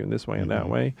work out for you in this way and that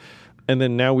way. And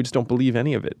then now we just don't believe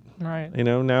any of it. Right. You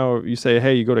know, now you say,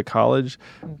 hey, you go to college.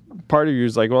 Part of you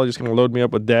is like, well, you're just going to load me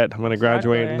up with debt. I'm going to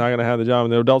graduate. Exactly. I'm not going to have the job.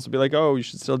 And the adults will be like, oh, you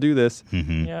should still do this.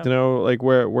 Yeah. You know, like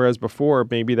whereas before,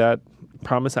 maybe that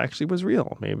promise actually was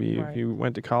real. Maybe if you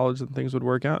went to college, then things would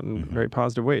work out in very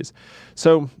positive ways.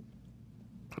 So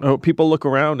people look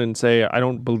around and say, I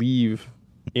don't believe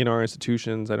in our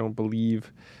institutions. I don't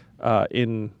believe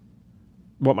in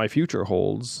what my future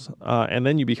holds. And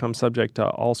then you become subject to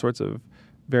all sorts of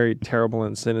very terrible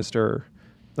and sinister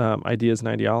ideas and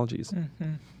ideologies.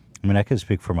 I mean, I can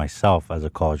speak for myself as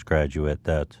a college graduate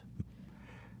that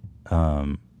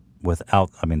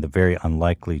without, I mean, the very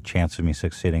unlikely chance of me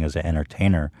succeeding as an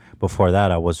entertainer, before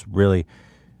that, I was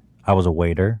a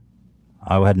waiter.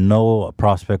 I had no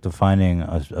prospect of finding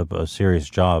a serious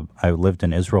job. I lived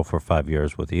in Israel for 5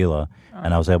 years with Hila,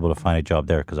 and I was able to find a job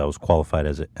there because I was qualified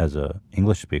as a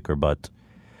English speaker. But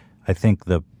I think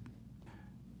the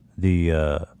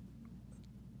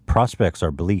prospects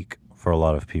are bleak for a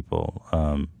lot of people.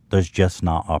 There's just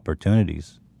not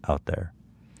opportunities out there.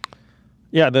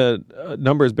 Yeah, the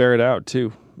numbers bear it out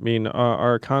too. I mean,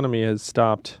 our economy has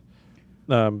stopped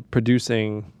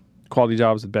producing quality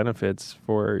jobs with benefits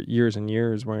for years and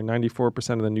years, where 94%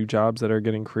 of the new jobs that are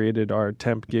getting created are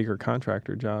temp, gig, or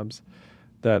contractor jobs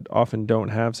that often don't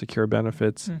have secure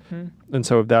benefits. And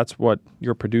so if that's what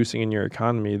you're producing in your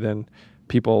economy, then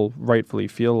people rightfully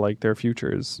feel like their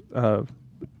future is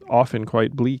often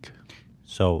quite bleak.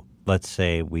 So let's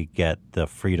say we get the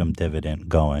freedom dividend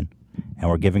going, and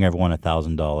we're giving everyone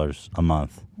 $1,000 a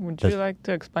month. Would you like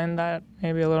to explain that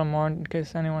maybe a little more in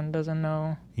case anyone doesn't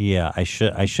know? Yeah, I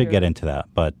should get into that,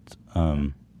 but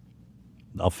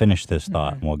I'll finish this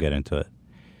thought and we'll get into it.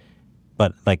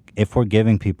 But like, if we're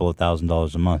giving people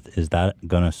 $1,000 a month, is that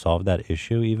going to solve that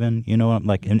issue? Even, you know,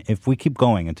 like, and if we keep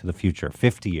going into the future,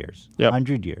 50 years,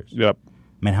 100 years, Yep.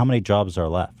 I mean, how many jobs are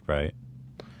left, right?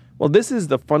 Well, this is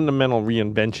the fundamental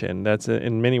reinvention that's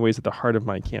in many ways at the heart of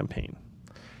my campaign.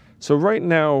 So right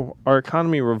now, our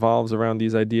economy revolves around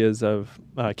these ideas of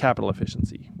capital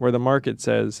efficiency, where the market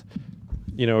says,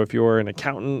 you know, if you're an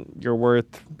accountant, you're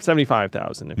worth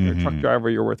 $75,000. If you're a truck driver,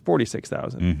 you're worth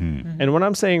 $46,000. And what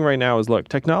I'm saying right now is, look,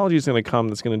 technology is going to come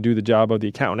that's going to do the job of the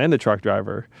accountant and the truck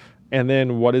driver. And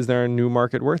then what is their new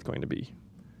market worth going to be?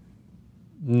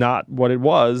 Not what it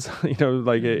was, you know,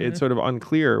 like it's sort of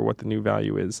unclear what the new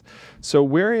value is. So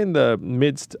we're in the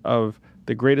midst of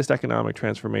the greatest economic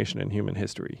transformation in human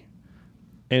history.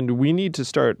 And we need to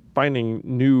start finding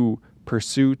new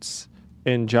pursuits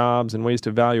and jobs and ways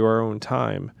to value our own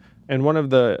time. And one of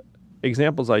the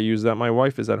examples I use that my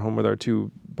wife is at home with our two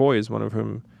boys, one of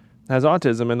whom has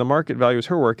autism, and the market values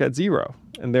her work at zero.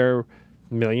 And there are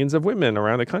millions of women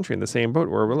around the country in the same boat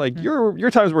where we're like, your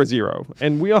time's worth zero.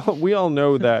 And we all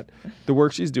know that the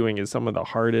work she's doing is some of the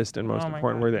hardest and most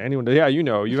important work that anyone does. Yeah, you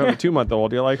know, you have a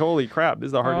 2-month-old. You're like, holy crap, this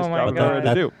is the hardest job ever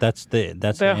to do. That's the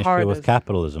issue with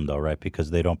capitalism, though, right?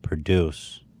 Because they don't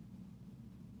produce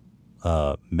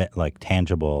like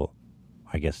tangible,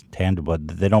 I guess tangible.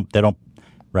 They don't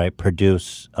right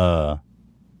produce to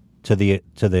the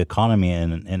economy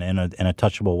in a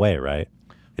touchable way, right?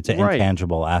 It's an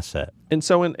intangible asset. And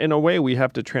so in a way, we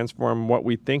have to transform what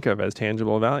we think of as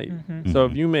tangible value. So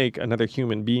if you make another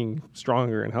human being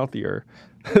stronger and healthier,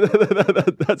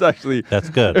 that's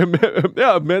good.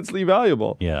 Immensely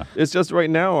valuable. Yeah. It's just right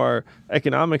now our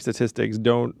economic statistics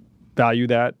don't value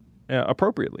that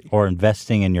appropriately. Or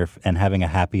investing in and having a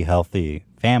happy, healthy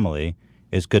family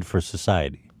is good for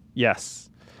society. Yes.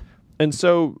 And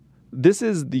so this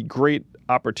is the great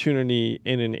opportunity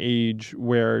in an age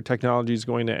where technology is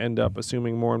going to end up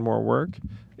assuming more and more work,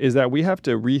 is that we have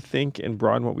to rethink and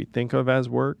broaden what we think of as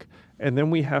work. And then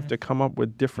we have to come up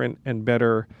with different and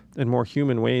better and more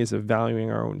human ways of valuing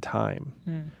our own time.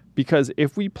 Because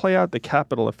if we play out the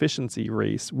capital efficiency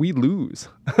race, we lose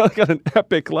like at an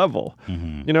epic level.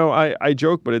 You know, I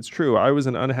joke, but it's true. I was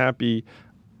an unhappy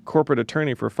corporate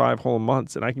attorney for 5 whole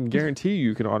months, and I can guarantee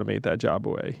you can automate that job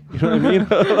away. You know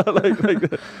what I mean?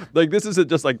 like this isn't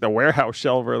just like the warehouse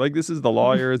shelver. Like this is the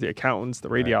lawyers, the accountants, the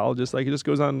radiologists. Like it just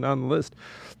goes on the list.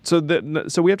 So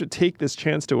we have to take this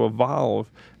chance to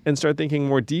evolve and start thinking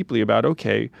more deeply about,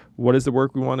 okay, what is the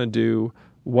work we want to do?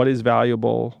 What is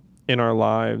valuable in our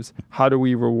lives? How do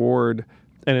we reward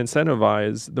and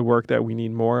incentivize the work that we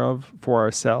need more of for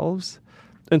ourselves?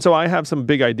 And so I have some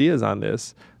big ideas on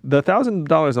this. The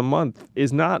 $1,000 a month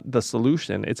is not the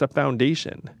solution. It's a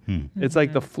foundation. It's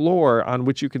like the floor on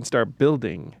which you can start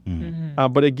building.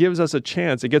 But it gives us a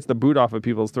chance. It gets the boot off of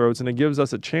people's throats, and it gives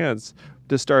us a chance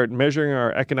to start measuring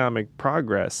our economic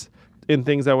progress in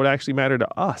things that would actually matter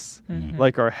to us,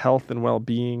 like our health and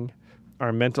well-being,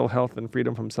 our mental health and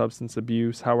freedom from substance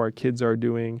abuse, how our kids are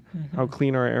doing, how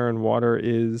clean our air and water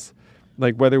is,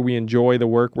 like whether we enjoy the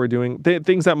work we're doing,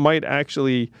 things that might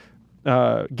actually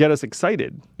get us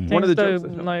excited. One of the Things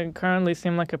jokes that like currently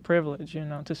seem like a privilege,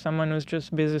 to someone who's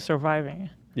just busy surviving.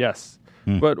 Yes.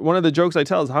 But one of the jokes I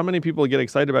tell is how many people get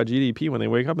excited about GDP when they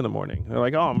wake up in the morning. They're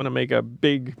like, oh, I'm going to make a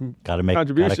big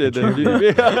contribution to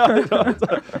GDP.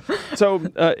 So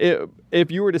if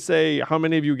you were to say, how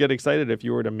many of you get excited if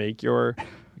you were to make your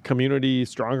community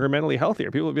stronger, mentally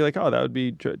healthier? People would be like, oh, that would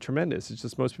be tremendous. It's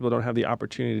just most people don't have the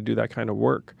opportunity to do that kind of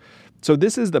work. So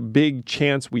this is the big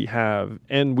chance we have,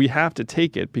 and we have to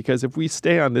take it, because if we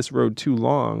stay on this road too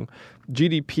long,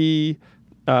 GDP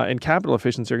and capital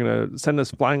efficiency are going to send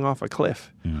us flying off a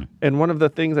cliff. And one of the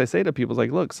things I say to people is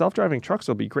like, look, self-driving trucks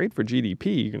will be great for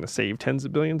GDP. You're going to save tens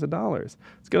of billions of dollars.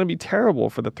 It's going to be terrible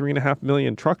for the 3.5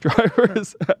 million truck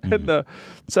drivers and the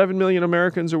 7 million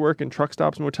Americans who work in truck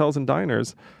stops, motels, and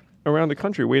diners around the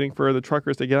country waiting for the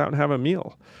truckers to get out and have a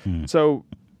meal. So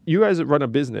you guys run a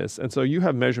business, and so you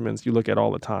have measurements you look at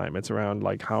all the time. It's around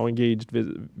like how engaged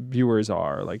viewers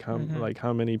are, like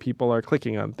how many people are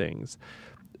clicking on things.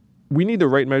 We need the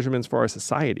right measurements for our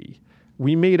society.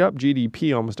 We made up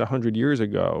GDP almost 100 years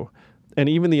ago, and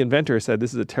even the inventor said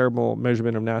this is a terrible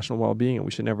measurement of national well-being and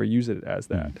we should never use it as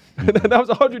that. That was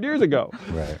 100 years ago.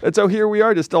 Right. And so here we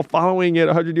are just still following it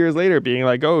 100 years later, being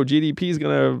like, oh, GDP is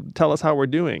going to tell us how we're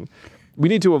doing. We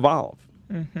need to evolve.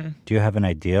 Do you have an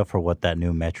idea for what that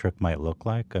new metric might look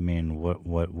like? I mean,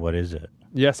 what is it?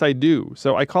 Yes, I do.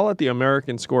 So I call it the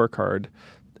American Scorecard,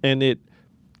 and it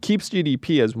keeps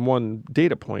GDP as one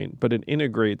data point, but it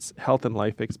integrates health and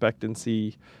life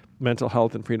expectancy, mental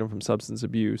health and freedom from substance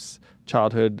abuse,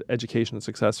 childhood education and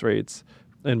success rates,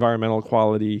 environmental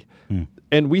quality.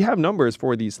 And we have numbers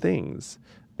for these things.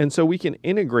 And so we can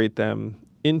integrate them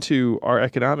into our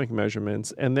economic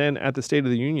measurements. And then at the State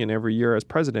of the Union every year as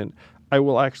president, I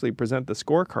will actually present the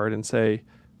scorecard and say,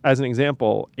 as an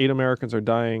example, 8 Americans are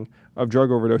dying of drug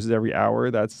overdoses every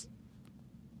hour. That's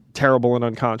terrible and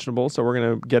unconscionable. So we're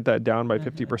going to get that down by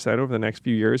 50% over the next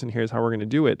few years, and here's how we're going to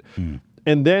do it.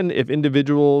 And then if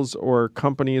individuals or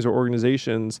companies or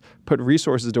organizations put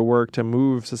resources to work to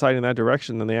move society in that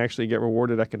direction, then they actually get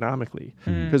rewarded economically.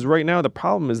 Because right now the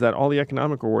problem is that all the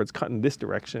economic rewards cut in this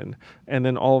direction, and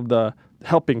then all of the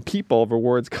helping people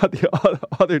rewards cut the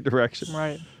other direction.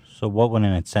 Right. So what would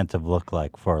an incentive look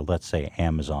like for, let's say,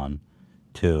 Amazon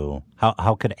to,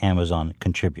 how could Amazon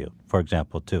contribute, for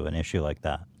example, to an issue like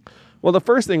that? Well, the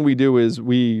first thing we do is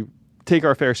we take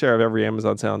our fair share of every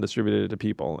Amazon sale and distribute it to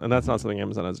people. And that's not something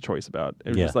Amazon has a choice about.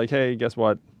 It's just like, hey, guess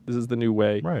what? This is the new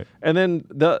way. Right. And then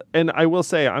and I will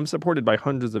say I'm supported by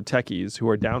hundreds of techies who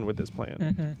are down with this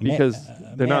plan because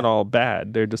they're not all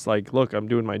bad. They're just like, look, I'm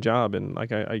doing my job, and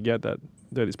like I get that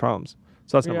there are these problems.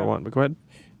 So that's number one. But go ahead.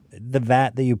 The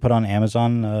VAT that you put on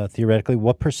Amazon, theoretically,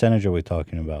 what percentage are we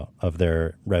talking about of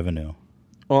their revenue?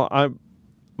 Well,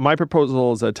 my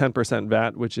proposal is a 10%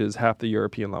 VAT, which is half the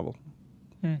European level.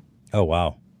 Oh,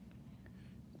 wow.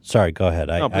 Sorry, go ahead.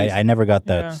 I never got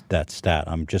that stat.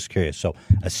 I'm just curious. So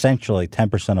essentially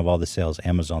 10% of all the sales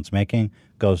Amazon's making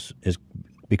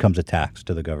becomes a tax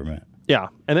to the government. Yeah.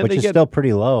 And then which is still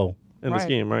pretty low in the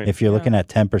scheme, right? If you're looking at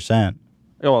 10%.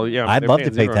 Well, yeah. I'd love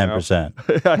to pay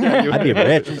 10%. I'd be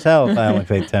rich as hell if I only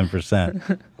paid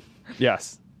 10%.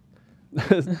 Yes.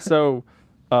 So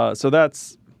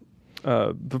that's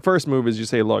the first move is you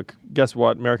say, look, guess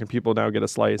what? American people now get a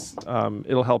slice.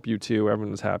 It'll help you too.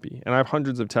 Everyone's happy. And I have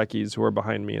hundreds of techies who are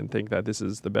behind me and think that this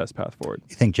is the best path forward.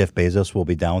 You think Jeff Bezos will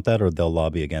be down with that, or they'll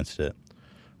lobby against it?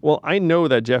 Well, I know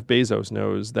that Jeff Bezos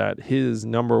knows that his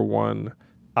number one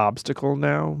obstacle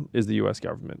now is the U.S.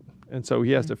 government. And so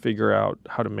he has to figure out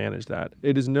how to manage that.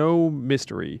 It is no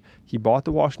mystery. He bought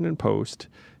the Washington Post.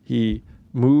 He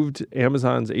moved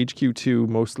Amazon's HQ2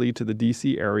 mostly to the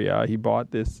D.C. area. He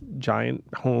bought this giant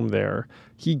home there.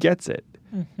 He gets it.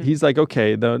 He's like,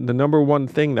 okay, the number one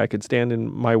thing that could stand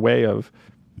in my way of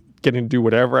getting to do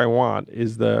whatever I want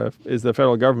is the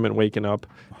federal government waking up.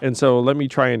 And so let me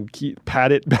try and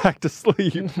pat it back to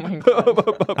sleep. It's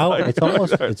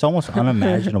almost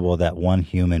unimaginable that one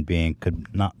human being could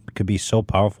be so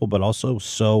powerful, but also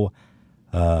so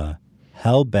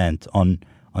hell-bent on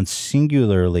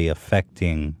singularly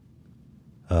affecting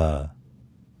the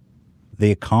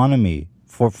economy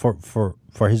for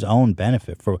his own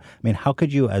benefit. How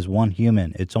could you, as one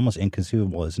human, it's almost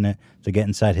inconceivable, isn't it, to get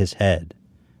inside his head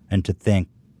and to think,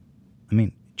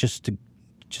 just to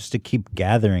keep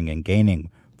gathering and gaining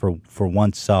for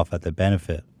oneself at the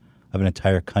benefit of an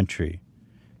entire country.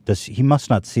 He must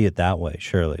not see it that way,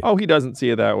 surely. Oh, he doesn't see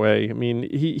it that way.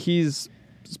 He's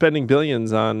spending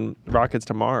billions on rockets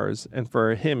to Mars, and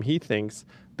for him, he thinks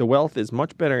the wealth is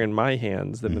much better in my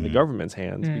hands than in the government's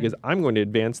hands because I'm going to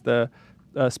advance the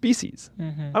species.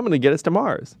 I'm going to get us to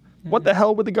Mars. What the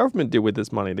hell would the government do with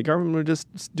this money? The government would just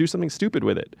do something stupid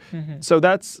with it. So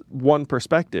that's one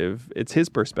perspective. It's his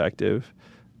perspective.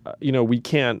 We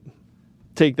can't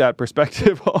take that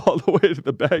perspective all the way to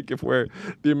the bank if we're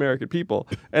the American people.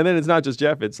 And then it's not just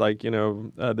Jeff. It's like,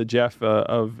 the Jeff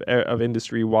of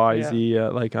industry,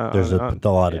 YZ, There's on.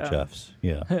 a lot of Jeffs.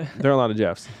 Yeah. There are a lot of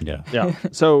Jeffs. Yeah. Yeah.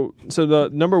 So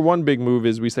the number one big move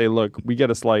is we say, look, we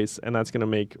get a slice, and that's going to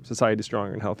make society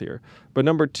stronger and healthier. But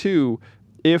number two,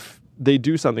 if they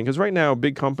do something, because right now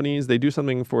big companies, they do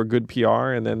something for good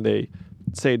PR, and then they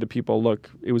say to people,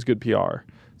 look, it was good PR.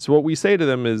 So what we say to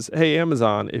them is, hey,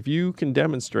 Amazon, if you can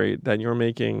demonstrate that you're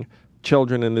making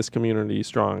children in this community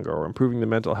stronger, or improving the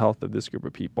mental health of this group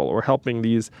of people, or helping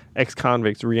these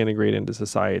ex-convicts reintegrate into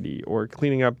society, or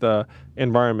cleaning up the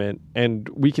environment, and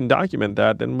we can document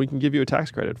that, then we can give you a tax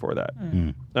credit for that.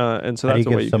 And so How that's do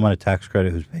you give someone a tax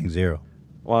credit who's paying zero?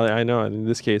 Well, I know in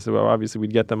this case, obviously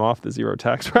we'd get them off the zero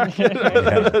tax bracket.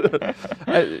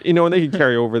 And they can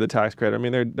carry over the tax credit. I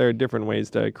mean, there are different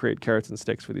ways to create carrots and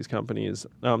sticks for these companies.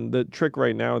 The trick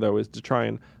right now, though, is to try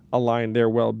and align their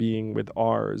well-being with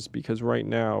ours, because right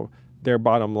now their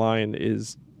bottom line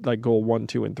is like goal 1,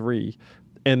 2, and 3.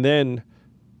 And then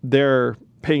they're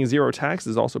paying zero tax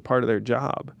is also part of their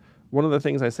job. One of the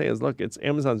things I say is, look, it's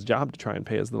Amazon's job to try and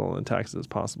pay as little in taxes as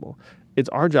possible. It's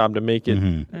our job to make it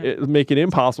make it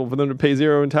impossible for them to pay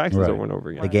zero in taxes over and over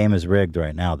again. The game is rigged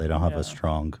right now. They don't have a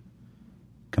strong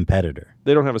competitor.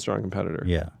 They don't have a strong competitor.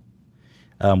 Yeah.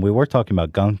 We were talking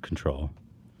about gun control.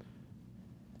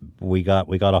 We got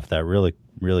off that really,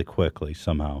 really quickly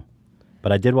somehow.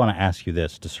 But I did want to ask you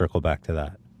this to circle back to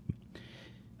that.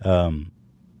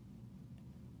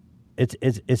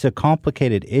 It's a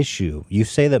complicated issue. You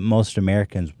say that most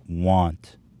Americans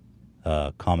want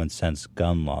common sense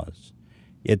gun laws.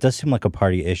 It does seem like a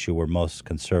party issue where most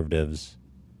conservatives,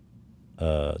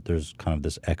 there's kind of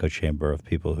this echo chamber of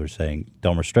people who are saying,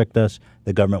 don't restrict us.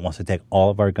 The government wants to take all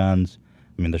of our guns.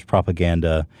 I mean, there's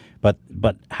propaganda. But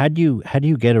how do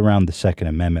you get around the Second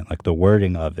Amendment? Like the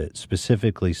wording of it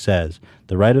specifically says,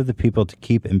 the right of the people to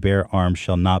keep and bear arms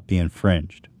shall not be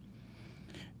infringed.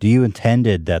 Do you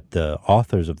intended that the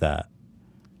authors of that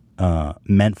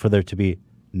meant for there to be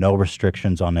no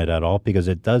restrictions on it at all? Because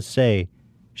it does say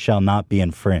shall not be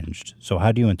infringed. So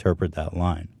how do you interpret that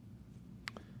line?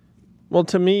 Well,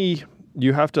 to me,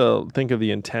 you have to think of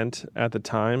the intent at the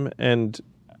time. And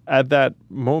at that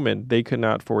moment, they could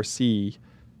not foresee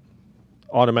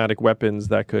automatic weapons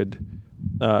that could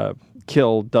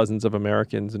kill dozens of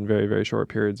Americans in very, very short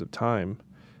periods of time.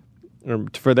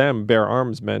 For them, bear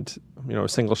arms meant, a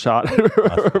single shot,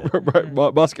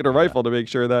 musket or rifle, to make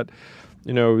sure that,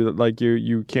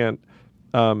 you can't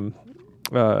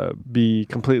be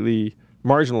completely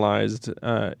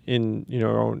marginalized in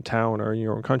your own town or in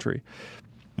your own country.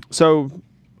 So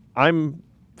I'm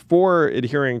for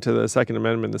adhering to the Second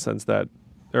Amendment in the sense that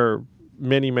there are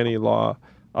many, many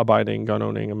law-abiding,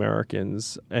 gun-owning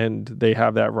Americans, and they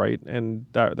have that right, and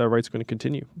that right's going to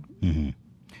continue. Mm-hmm.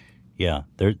 Yeah,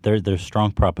 there's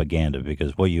strong propaganda,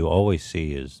 because what you always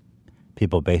see is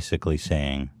people basically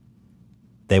saying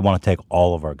they want to take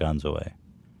all of our guns away.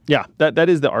 Yeah, that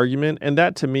is the argument, and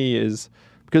that to me is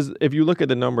because if you look at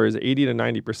the numbers, 80 to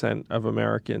 90% of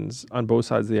Americans on both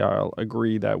sides of the aisle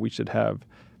agree that we should have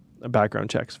background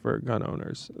checks for gun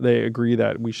owners. They agree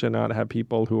that we should not have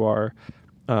people who are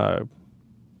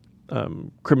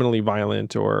criminally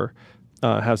violent or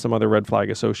have some other red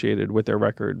flag associated with their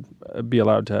record be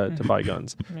allowed to buy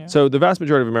guns. Yeah. So the vast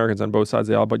majority of Americans on both sides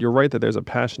of the aisle, but you're right that there's a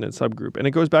passionate subgroup. And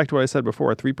it goes back to what I said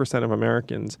before, 3% of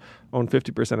Americans own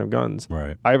 50% of guns.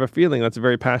 Right. I have a feeling that's a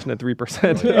very passionate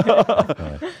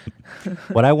 3%.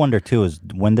 What I wonder, too, is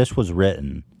when this was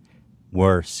written,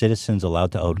 were citizens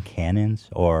allowed to own cannons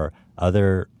or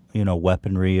other,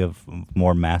 weaponry of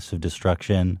more massive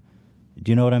destruction?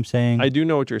 Do you know what I'm saying? I do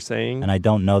know what you're saying. And I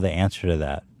don't know the answer to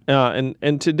that.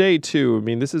 And today, too, I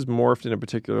mean, this is morphed in a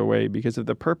particular way because if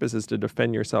the purpose is to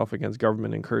defend yourself against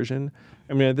government incursion,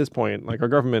 I mean, at this point, like, our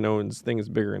government owns things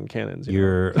bigger than cannons.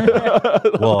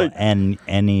 Well, and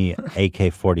any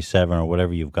AK-47 or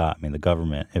whatever you've got, I mean, the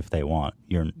government, if they want,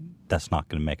 that's not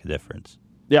going to make a difference.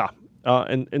 Yeah.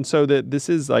 And so this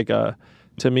is like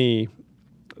to me,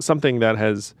 something that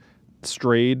has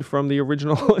strayed from the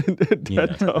original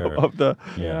intent of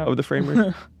the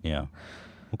framers. Yeah.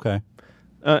 Okay.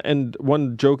 And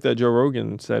one joke that Joe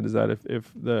Rogan said is that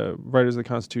if the writers of the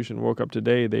Constitution woke up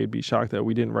today, they'd be shocked that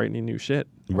we didn't write any new shit.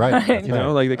 Right. That's You right.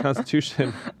 know, like the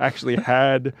Constitution actually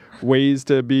had ways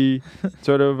to be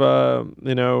sort of,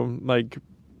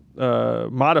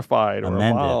 modified or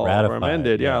Amended, evolved or ratified,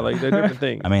 amended. Yeah, yeah. like they're different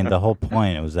things. I mean, the whole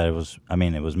point was that it was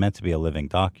meant to be a living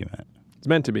document. It's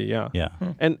meant to be, yeah. Yeah.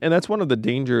 And that's one of the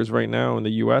dangers right now in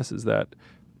the U.S. is that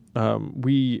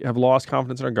we have lost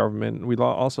confidence in our government. We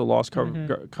also lost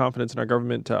confidence in our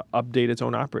government to update its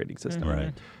own operating system.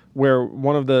 Right. Where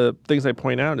one of the things I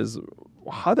point out is,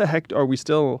 how the heck are we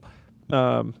still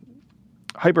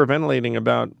hyperventilating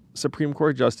about Supreme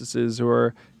Court justices who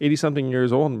are 80-something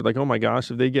years old and be like, oh my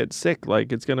gosh, if they get sick,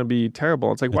 like it's going to be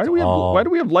terrible. It's like, why do we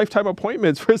have lifetime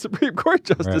appointments for Supreme Court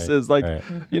justices? Right.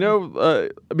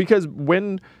 Because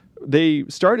when they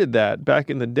started that back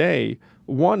in the day,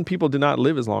 one, people did not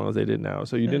live as long as they did now.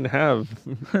 So you didn't have,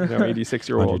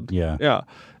 86-year-old. Yeah. Yeah.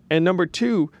 And number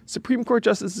two, Supreme Court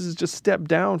justices just stepped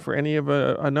down for any of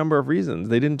a number of reasons.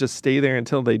 They didn't just stay there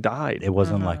until they died. It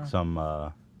wasn't like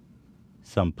some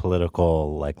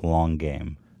political like long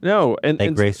game. No, They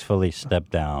and gracefully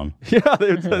stepped down. yeah,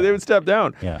 they would step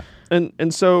down. Yeah.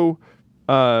 And so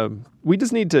we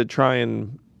just need to try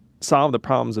and solve the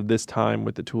problems of this time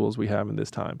with the tools we have in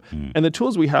this time. And the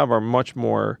tools we have are much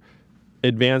more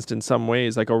advanced in some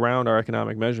ways, like around our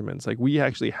economic measurements. Like we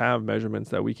actually have measurements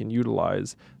that we can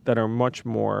utilize that are much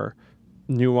more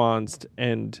nuanced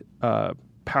and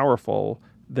powerful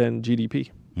than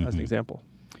GDP, as an example.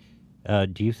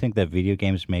 Do you think that video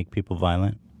games make people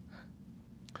violent?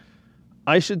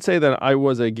 I should say that I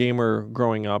was a gamer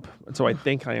growing up, so I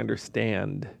think I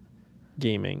understand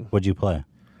gaming. What'd you play?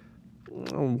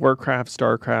 Warcraft,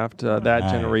 Starcraft, that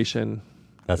Nice. generation.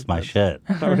 That's my shit.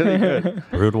 Really good.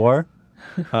 Brood War?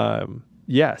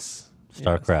 Yes.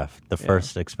 StarCraft, the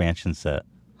first expansion set.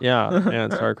 Yeah,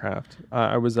 and StarCraft.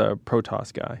 I was a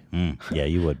Protoss guy. Yeah,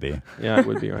 you would be. Yeah, it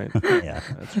would be, right? Yeah.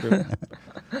 That's true.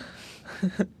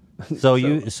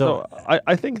 So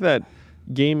I think that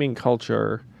gaming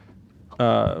culture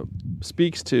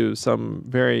speaks to some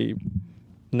very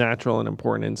natural and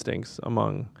important instincts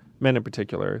among men in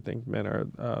particular. I think men are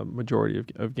a majority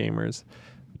of gamers.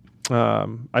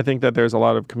 I think that there's a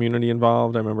lot of community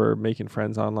involved. I remember making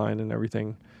friends online and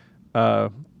everything.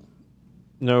 There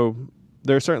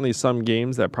are certainly some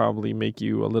games that probably make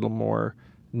you a little more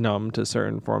numb to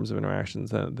certain forms of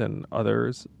interactions than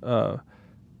others.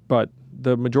 But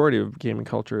the majority of gaming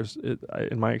cultures,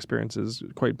 in my experience, is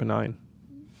quite benign.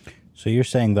 So you're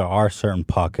saying there are certain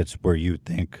pockets where you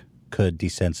think could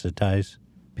desensitize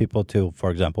people to, for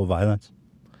example, violence?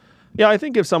 Yeah, I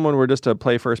think if someone were just to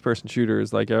play first-person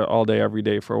shooters like all day, every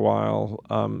day for a while,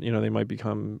 they might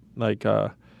become like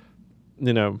a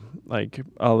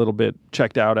little bit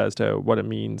checked out as to what it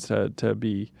means to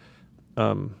be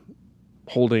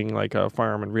holding like a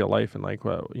firearm in real life and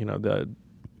the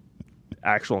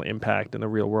actual impact in the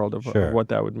real world of what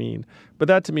that would mean. But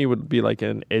that to me would be like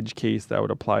an edge case that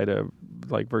would apply to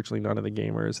like virtually none of the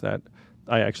gamers that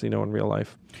I actually know in real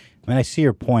life. I mean, I see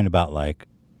your point about like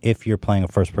if you're playing a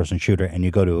first-person shooter and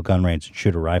you go to a gun range and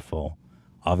shoot a rifle,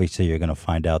 obviously you're going to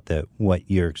find out that what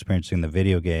you're experiencing in the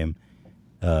video game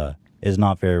is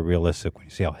not very realistic when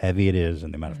you see how heavy it is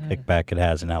and the amount of kickback it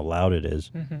has and how loud it is.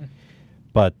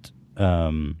 But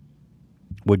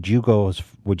would you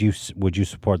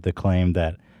support the claim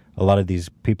that a lot of these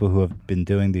people who have been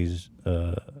doing these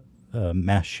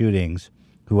mass shootings,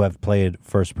 who have played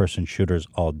first-person shooters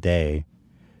all day?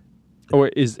 Or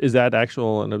is that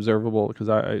actual and observable? Because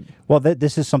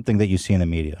This is something that you see in the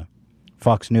media.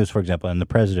 Fox News, for example, and the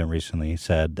president recently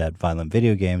said that violent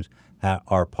video games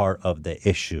are part of the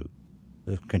issue,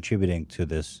 contributing to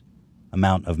this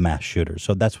amount of mass shooters.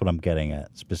 So that's what I'm getting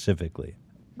at specifically.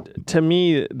 To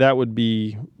me, that would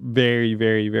be very,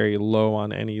 very, very low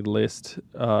on any list,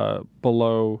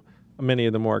 below many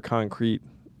of the more concrete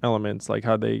elements, like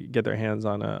how they get their hands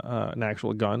on an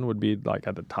actual gun would be like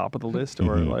at the top of the list,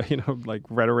 or like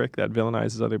rhetoric that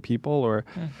villainizes other people, or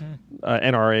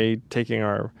NRA taking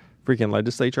our freaking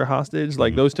legislature hostage.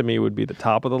 Like those to me would be the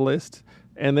top of the list.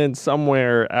 And then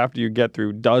somewhere after you get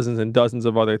through dozens and dozens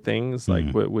of other things,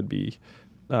 like would be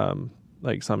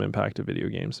like some impact of video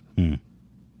games.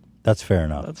 That's fair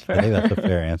enough. That's fair. I think that's a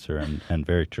fair answer and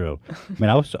very true. I mean,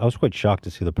 I was quite shocked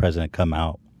to see the president come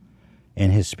out in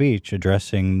his speech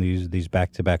addressing these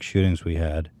back-to-back shootings we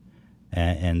had,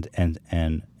 and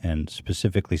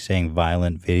specifically saying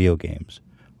violent video games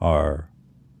are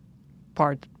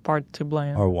part to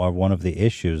blame. Are one of the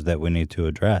issues that we need to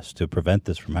address to prevent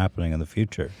this from happening in the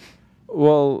future.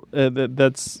 Well,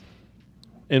 that's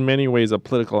in many ways a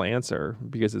political answer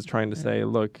because it's trying to say,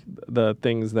 look, the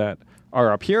things that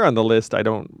are up here on the list I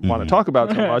don't want to talk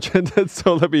about so much.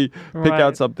 So let me pick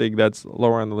out something that's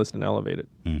lower on the list and elevate it.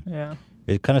 Yeah.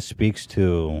 It kind of speaks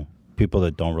to people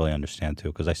that don't really understand, too,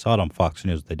 because I saw it on Fox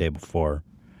News the day before,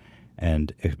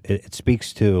 and it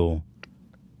speaks to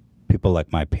people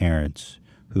like my parents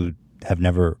who have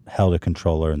never held a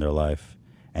controller in their life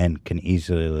and can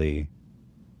easily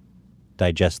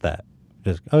digest that.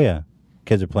 Just, oh, yeah,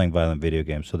 kids are playing violent video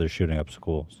games, so they're shooting up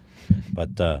schools.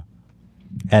 But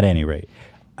at any rate,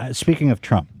 speaking of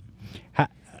Trump,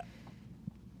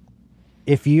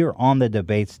 if you're on the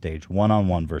debate stage,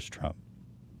 one-on-one versus Trump,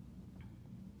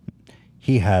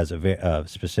 he has a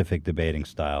specific debating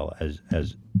style,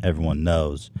 as everyone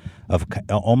knows, of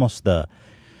almost the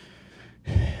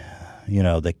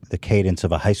cadence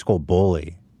of a high school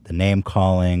bully, the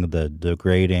name-calling, the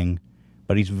degrading.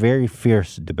 But he's a very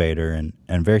fierce debater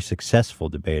and very successful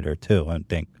debater, too. I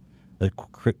think it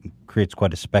creates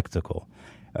quite a spectacle.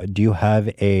 Do you have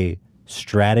a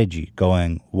strategy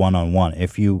going one-on-one?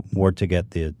 If you were to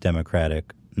get the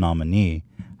Democratic nominee,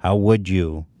 how would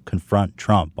you confront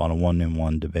Trump on a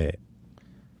one-on-one debate?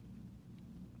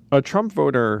 A Trump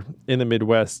voter in the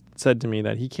Midwest said to me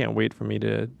that he can't wait for me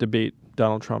to debate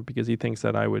Donald Trump because he thinks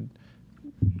that I would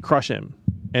crush him.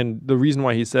 And the reason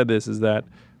why he said this is that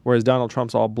whereas Donald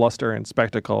Trump's all bluster and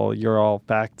spectacle, you're all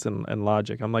facts and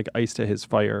logic. I'm like ice to his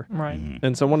fire. Right.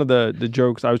 And so one of the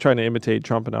jokes, I was trying to imitate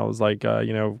Trump, and I was like,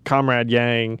 Comrade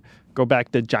Yang, go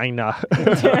back to China,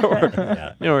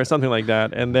 or something like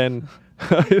that. And then,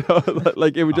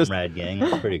 like it would just... Comrade Yang,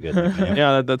 that's pretty good nickname.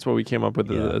 Yeah, that's what we came up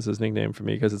with as his nickname for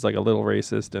me, because it's like a little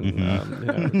racist and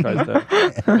tries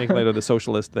to make light of the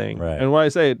socialist thing. Right. And when I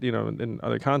say it, in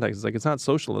other contexts, it's like it's not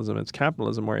socialism, it's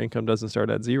capitalism where income doesn't start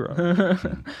at zero.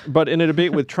 But in a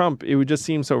debate with Trump, it would just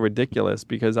seem so ridiculous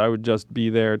because I would just be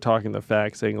there talking the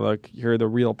facts, saying, look, here are the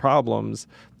real problems.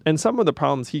 And some of the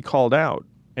problems he called out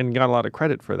and got a lot of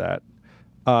credit for that.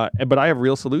 But I have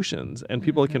real solutions, and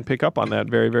people can pick up on that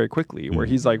very, very quickly, where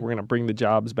he's like, we're going to bring the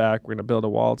jobs back, we're going to build a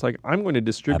wall. It's like, I'm going to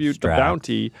distribute the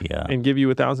bounty and give you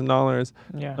 $1,000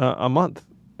 a month.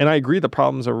 And I agree the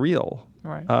problems are real.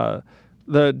 Right.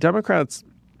 The Democrats'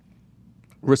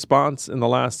 response in the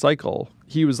last cycle,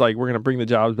 he was like, we're going to bring the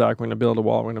jobs back, we're going to build a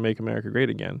wall, we're going to make America great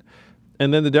again.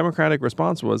 And then the Democratic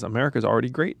response was, America's already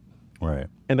great. Right.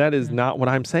 And that is not what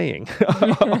I'm saying.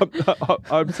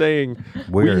 I'm saying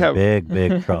we're in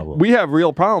big trouble. We have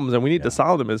real problems, and we need to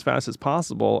solve them as fast as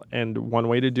possible. And one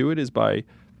way to do it is by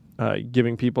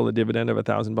giving people a dividend of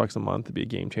 $1,000 a month to be a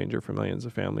game changer for millions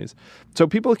of families. So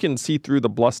people can see through the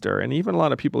bluster, and even a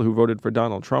lot of people who voted for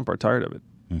Donald Trump are tired of it.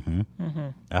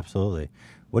 Absolutely.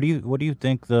 What do you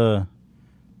think the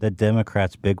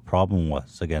Democrats' big problem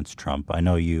was against Trump? I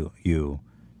know you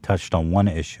touched on one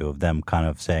issue of them kind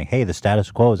of saying, hey, the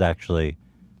status quo is actually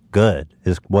good,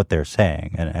 is what they're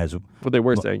saying. And as what they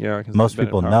were saying, yeah. Most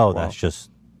people know that's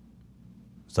just,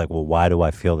 it's like, well, why do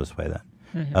I feel this way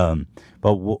then?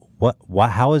 But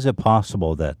how is it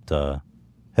possible that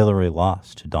Hillary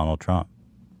lost to Donald Trump?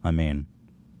 I mean,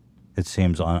 it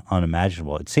seems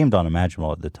unimaginable. It seemed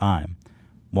unimaginable at the time.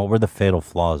 What were the fatal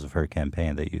flaws of her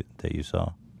campaign that you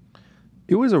saw?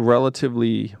 It was a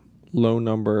relatively low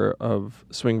number of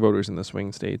swing voters in the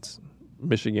swing states,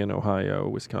 Michigan, Ohio,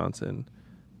 Wisconsin,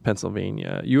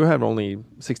 Pennsylvania. You had only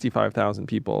 65,000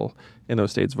 people in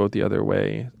those states vote the other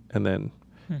way, and then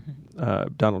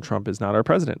Donald Trump is not our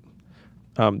president.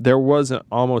 There was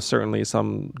almost certainly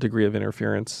some degree of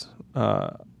interference,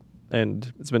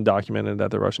 and it's been documented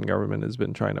that the Russian government has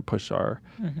been trying to push our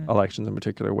elections in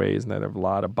particular ways, and that there are a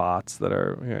lot of bots that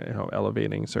are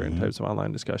elevating certain types of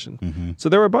online discussion. So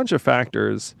there were a bunch of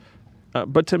factors.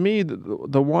 But to me,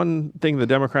 the one thing the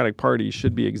Democratic Party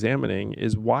should be examining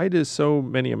is why does so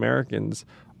many Americans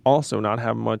also not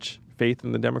have much faith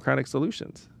in the democratic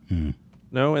solutions?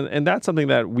 No, and that's something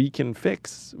that we can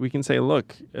fix. We can say,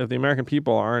 look, if the American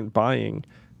people aren't buying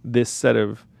this set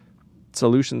of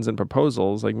solutions and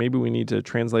proposals, like maybe we need to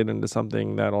translate into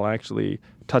something that'll actually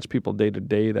touch people day to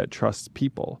day that trusts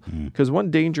people. Because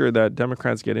one danger that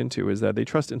Democrats get into is that they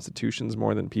trust institutions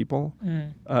more than people.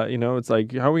 It's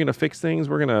like, how are we going to fix things?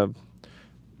 We're going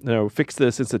to fix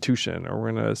this institution, or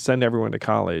we're going to send everyone to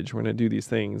college. We're going to do these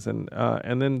things. And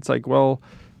then it's like, well,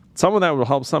 some of that will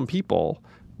help some people,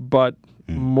 but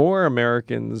more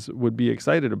Americans would be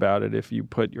excited about it if you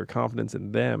put your confidence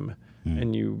in them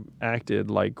and you acted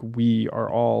like we are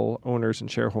all owners and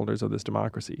shareholders of this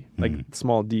democracy, like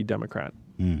small d Democrat.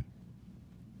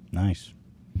 Nice.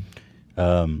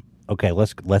 Okay,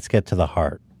 let's get to the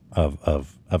heart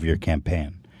of your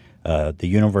campaign, the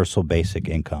universal basic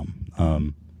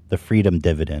income. the freedom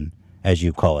dividend, as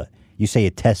you call it. You say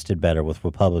it tested better with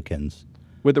Republicans.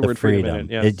 With the word freedom in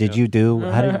it, yes. Did you do?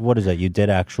 What is that? You did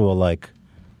actual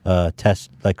test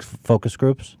focus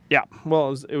groups? Yeah.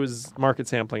 Well, it was market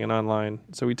sampling and online.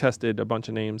 So we tested a bunch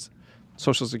of names: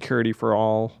 Social Security for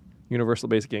all, Universal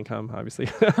Basic Income, obviously,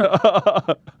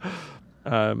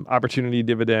 Opportunity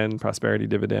Dividend, Prosperity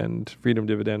Dividend, Freedom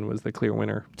Dividend was the clear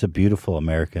winner. It's a beautiful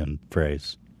American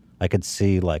phrase. I could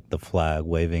see the flag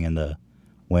waving in the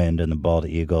wind and the bald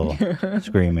eagle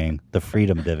screaming the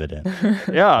freedom dividend.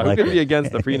 Yeah, who could be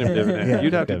against the freedom dividend? Yeah,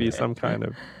 You'd have to be some kind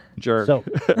of jerk. So,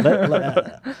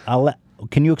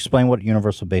 can you explain what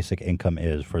universal basic income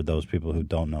is for those people who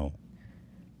don't know?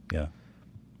 Yeah.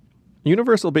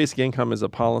 Universal basic income is a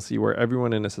policy where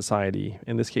everyone in a society,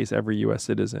 in this case every U.S.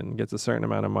 citizen, gets a certain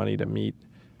amount of money to meet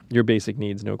your basic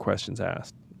needs, no questions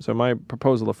asked. So my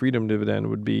proposal of freedom dividend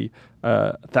would be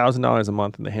 $1,000 a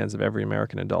month in the hands of every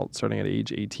American adult starting at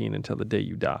age 18 until the day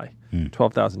you die,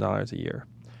 $12,000 a year.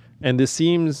 And this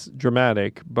seems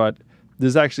dramatic, but this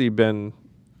has actually been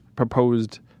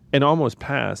proposed and almost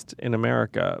passed in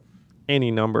America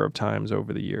any number of times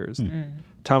over the years.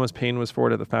 Thomas Paine was for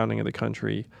it at the founding of the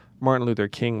country. Martin Luther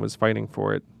King was fighting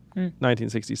for it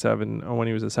 1967 when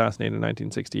he was assassinated in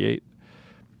 1968.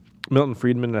 Milton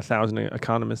Friedman and 1,000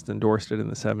 economists endorsed it in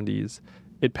the 70s.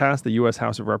 It passed the U.S.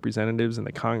 House of Representatives and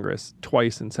the Congress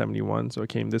twice in 71, so it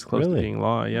came this close to being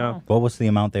law. Yeah. Wow. What was the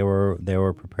amount they were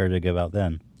prepared to give out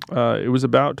then? It was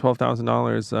about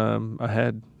 $12,000 a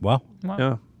head. Wow.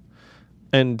 Yeah.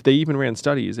 And they even ran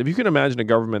studies. If you can imagine a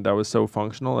government that was so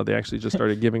functional that they actually just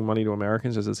started giving money to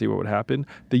Americans just to see what would happen.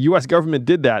 The U.S. government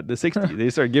did that in the 60s. They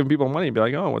started giving people money and be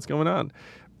like, oh, what's going on?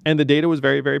 And the data was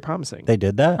very, very promising. They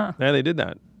did that? Yeah, they did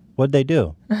that. What'd they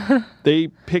do? They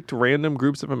picked random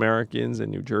groups of Americans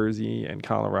in New Jersey and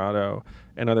Colorado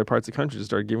and other parts of the country to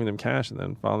start giving them cash and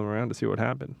then follow them around to see what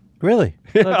happened. Really?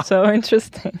 That's so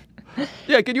interesting.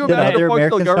 Yeah, can you Did imagine other a functional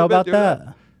Americans know government about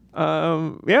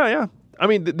doing that? Yeah. I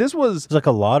mean, this was It's like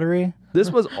a lottery?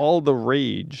 this was all the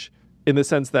rage in the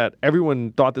sense that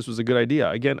everyone thought this was a good idea.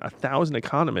 Again, 1,000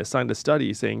 economists signed a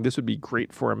study saying this would be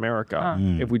great for America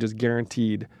if we just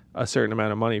guaranteed a certain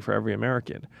amount of money for every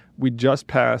American. We just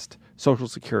passed Social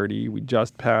Security. We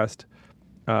just passed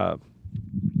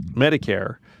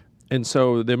Medicare. And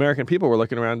so the American people were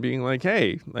looking around being like,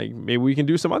 hey, maybe we can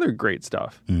do some other great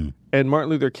stuff. And Martin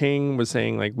Luther King was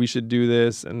saying, we should do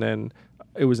this. And then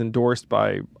it was endorsed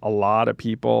by a lot of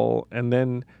people. And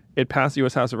then it passed the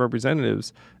U.S. House of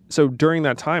Representatives. So during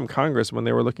that time, Congress, when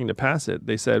they were looking to pass it,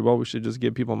 they said, well, we should just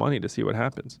give people money to see what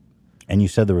happens. And you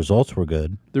said the results were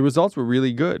good. The results were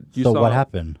really good. So what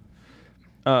happened?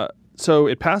 So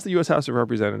it passed the U.S. House of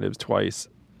Representatives twice,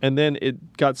 and then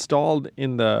it got stalled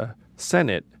in the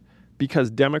Senate because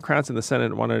Democrats in the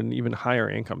Senate wanted an even higher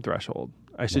income threshold.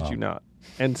 I shit you not.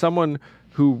 And someone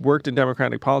who worked in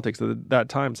Democratic politics at that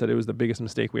time said it was the biggest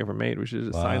mistake we ever made. We should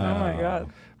just sign that. Oh my God.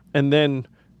 And then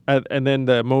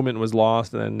the moment was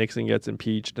lost, and then Nixon gets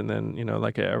impeached, and then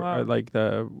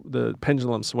the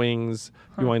pendulum swings.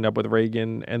 You wind up with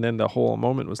Reagan, and then the whole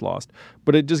moment was lost.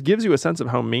 But it just gives you a sense of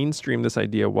how mainstream this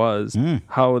idea was.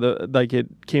 How it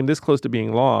came this close to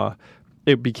being law.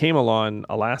 It became a law in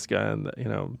Alaska, and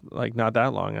not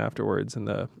that long afterwards in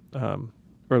the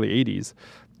early '80s.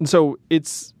 And so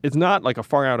it's not like a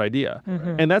far out idea,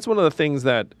 and that's one of the things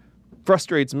that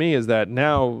frustrates me is that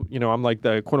now, I'm like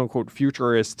the quote unquote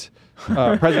futurist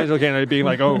presidential candidate being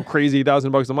like, oh, crazy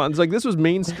 $1,000 a month. It's like this was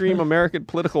mainstream American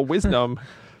political wisdom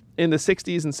in the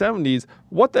 60s and 70s.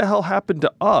 What the hell happened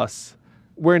to us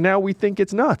where now we think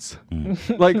it's nuts?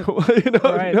 Right.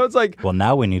 It's like, well,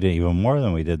 now we need it even more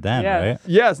than we did then, right?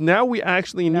 Yes, now we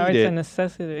actually need it. Now it's a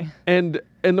necessity. And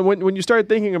when you start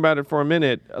thinking about it for a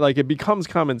minute, it becomes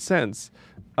common sense.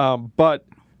 But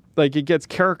it gets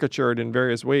caricatured in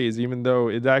various ways, even though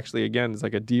it actually, again, is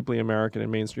a deeply American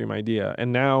and mainstream idea.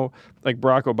 And now,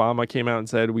 Barack Obama came out and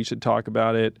said we should talk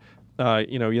about it.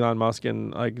 Elon Musk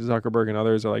and Zuckerberg and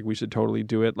others are we should totally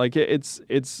do it.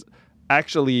 It's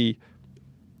actually,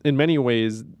 in many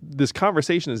ways, this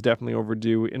conversation is definitely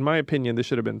overdue. In my opinion, this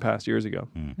should have been passed years ago.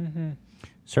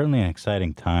 Certainly an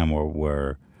exciting time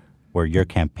where your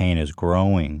campaign is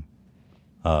growing.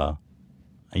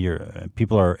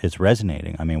 It's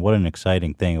resonating. I mean, what an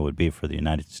exciting thing it would be for the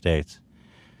United States.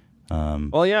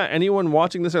 Well, yeah, anyone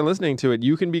watching this or listening to it,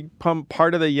 you can become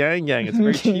part of the Yang Gang. It's a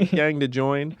very cheap gang to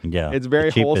join. Yeah, it's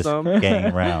very wholesome.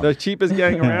 Gang around. The cheapest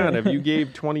gang around. If you gave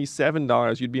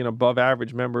 $27, you'd be an above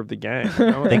average member of the gang.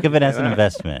 Think of it as an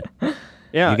investment.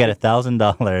 Yeah. You get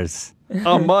 $1,000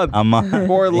 a month a month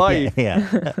for life.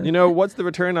 Yeah. You know, what's the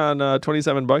return on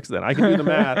 $27 then? I can do the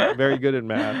math. I'm very good at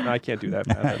math. No, I can't do that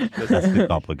math. That's too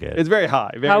complicated. It's very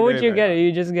high. Very, How would very, you very get high. it?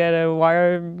 You just get a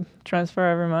wire transfer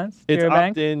every month to It's your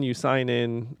bank? opt-in. You sign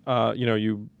in. You know,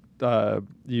 you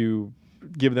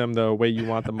give them the way you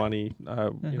want the money.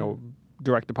 You know,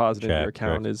 direct deposit into your Check,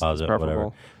 account direct is deposit, preferable.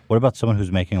 whatever. What about someone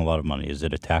who's making a lot of money? Is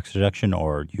it a tax deduction,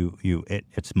 or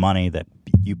it's money that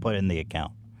you put in the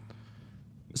account?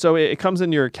 So it comes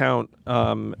in your account,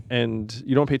 and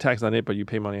you don't pay tax on it, but you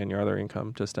pay money on your other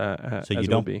income, just So as you it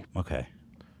don't. would be. Okay.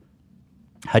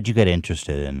 How'd you get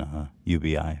interested in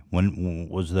UBI? When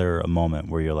was there a moment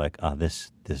where you're like,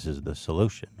 this is the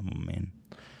solution? I mean,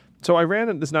 So I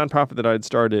ran this nonprofit that I had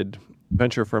started,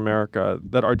 Venture for America,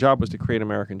 that our job was to create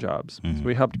American jobs. So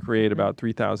we helped create about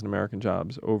 3,000 American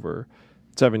jobs over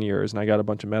 7 years, and I got a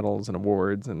bunch of medals and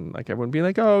awards, and like everyone be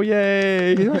like, "Oh,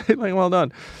 yay!" Like, well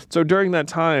done. So during that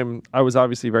time, I was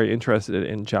obviously very interested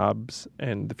in jobs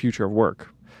and the future of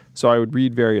work. So I would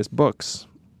read various books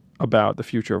about the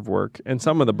future of work, and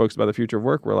some of the books about the future of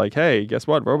work were like, "Hey, guess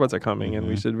what? Robots are coming, and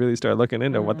we should really start looking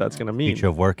into what that's going to mean." future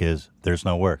of work is there's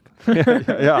no work.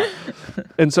 Yeah.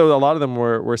 And so a lot of them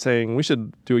were saying we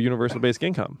should do a universal basic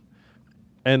income.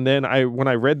 And then when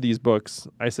I read these books,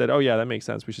 I said, "Oh yeah, that makes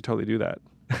sense. We should totally do that."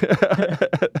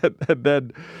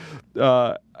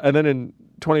 and then in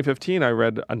 2015, I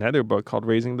read another book called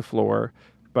Raising the Floor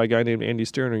by a guy named Andy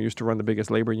Stern, who used to run the biggest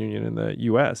labor union in the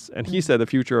U.S. And he said the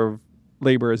future of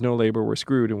labor is no labor, we're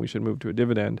screwed, and we should move to a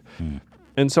dividend.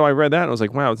 And so I read that and I was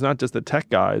like, wow, it's not just the tech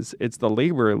guys, it's the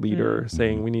labor leader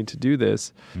saying we need to do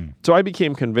this. So I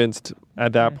became convinced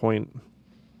at that point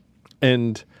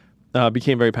and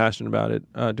became very passionate about it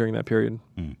during that period.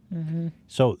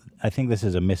 So I think this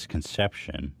is a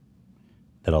misconception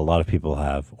that a lot of people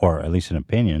have, or at least an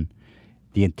opinion.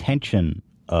 The intention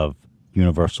of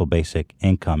universal basic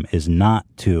income is not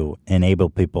to enable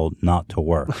people not to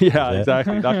work. Yeah, is it?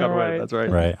 exactly. Knock on wood. Right. That's right.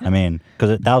 Right. I mean,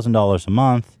 because $1,000 a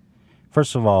month,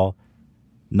 first of all,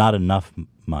 not enough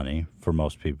money for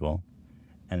most people.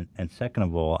 And second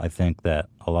of all, I think that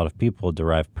a lot of people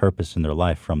derive purpose in their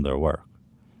life from their work.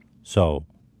 So,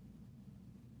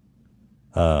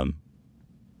 in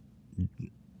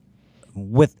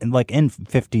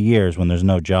 50 years when there's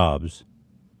no jobs,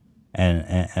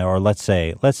 or let's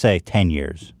say 10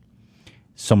 years,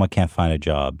 someone can't find a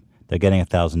job, they're getting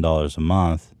 $1,000 a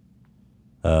month.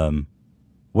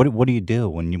 What do you do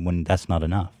when that's not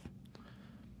enough?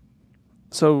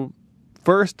 So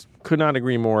first, could not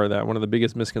agree more that one of the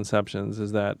biggest misconceptions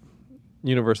is that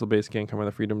universal basic income or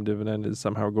the freedom dividend is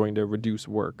somehow going to reduce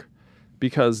work.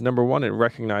 Because number one, it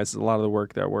recognizes a lot of the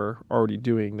work that we're already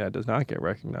doing that does not get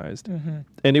recognized.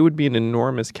 And it would be an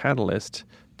enormous catalyst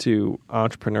to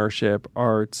entrepreneurship,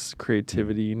 arts,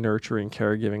 creativity, nurturing,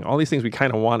 caregiving, all these things we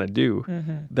kind of want to do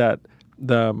that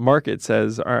the market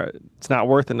says it's not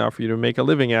worth enough for you to make a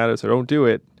living at it, so don't do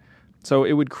it. So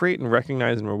it would create and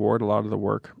recognize and reward a lot of the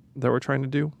work that we're trying to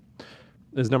do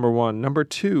is number one. Number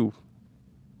two,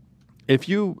 if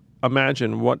you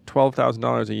imagine what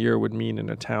 $12,000 a year would mean in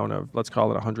a town of, let's call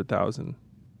it 100,000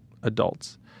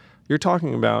 adults, you're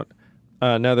talking about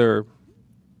another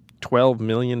 $12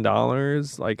 million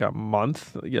like a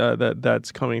month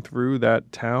that's coming through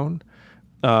that town.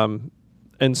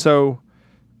 And so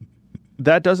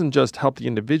that doesn't just help the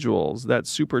individuals, that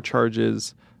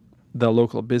supercharges the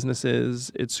local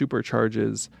businesses, it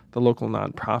supercharges the local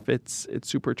nonprofits, it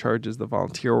supercharges the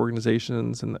volunteer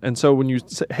organizations. And so when you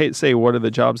say what do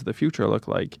the jobs of the future look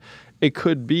like, it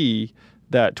could be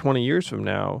that 20 years from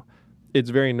now,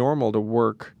 it's very normal to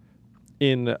work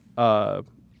in a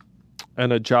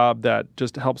job that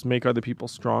just helps make other people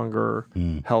stronger,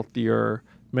 healthier,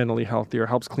 mentally healthier,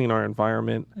 helps clean our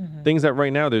environment. Things that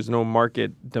right now there's no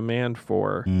market demand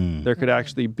for. There could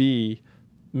actually be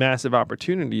massive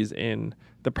opportunities in.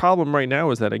 The problem right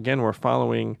now is that, again, we're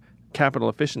following capital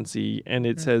efficiency and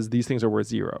it says these things are worth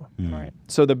zero. Right.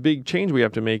 So the big change we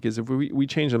have to make is if we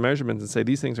change the measurements and say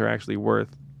these things are actually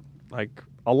worth like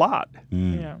a lot,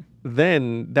 Yeah.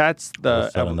 then that's All of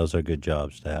a sudden, those are good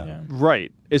jobs to have. Yeah.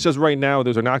 right. It's just right now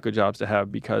those are not good jobs to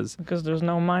have because Because there's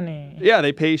no money. yeah,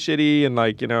 they pay shitty and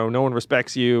like, no one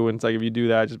respects you. And it's like, if you do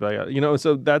that, just be like,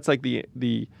 so that's like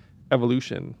the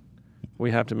evolution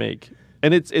we have to make.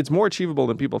 And it's more achievable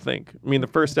than people think. I mean, the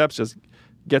first step's just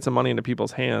get some money into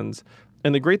people's hands.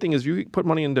 And the great thing is you put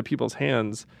money into people's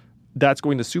hands, that's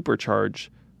going to supercharge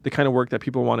the kind of work that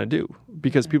people want to do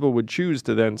because people would choose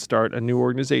to then start a new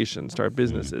organization, start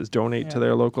businesses, donate to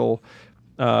their local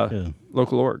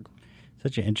org.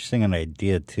 Such an interesting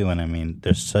idea, too. And I mean,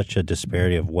 there's such a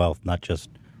disparity of wealth, not just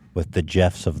with the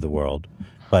Jeffs of the world,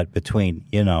 but between,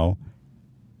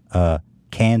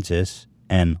 Kansas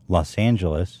and Los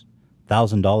Angeles,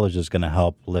 $1,000 is going to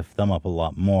help lift them up a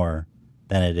lot more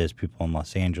than it is people in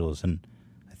Los Angeles. And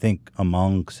I think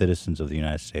among citizens of the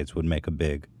United States would make a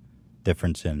big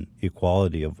difference in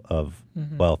equality of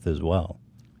wealth as well.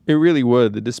 It really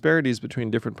would. The disparities between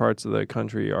different parts of the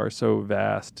country are so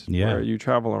vast. Yeah. Where you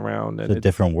travel around and It's a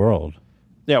different world.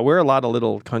 Yeah, we're a lot of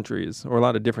little countries, or a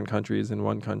lot of different countries in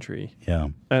one country. Yeah.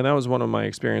 And that was one of my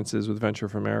experiences with Venture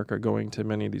for America, going to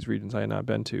many of these regions I had not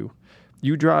been to.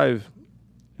 You drive,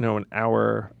 an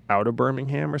hour out of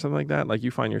Birmingham or something like that, like you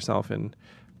find yourself in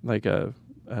like a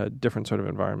different sort of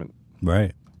environment.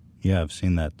 Right. Yeah, I've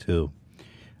seen that too.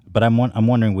 But I'm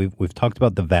wondering, we've talked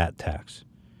about the VAT tax.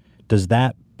 Does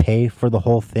that pay for the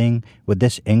whole thing? Would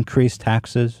this increase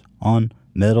taxes on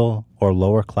middle or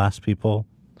lower class people?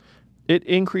 It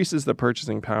increases the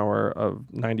purchasing power of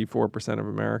 94% of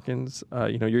Americans.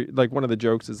 You're like, one of the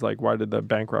jokes is like, why did the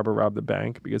bank robber rob the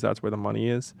bank? Because that's where the money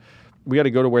is. We got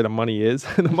to go to where the money is.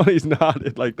 The money's not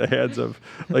in like the hands of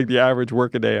like the average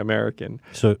workaday American.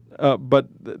 So, but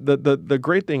the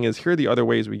great thing is, here are the other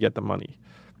ways we get the money.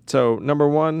 So number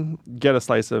one, get a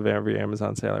slice of every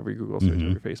Amazon sale, every Google search,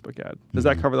 every Facebook ad. Does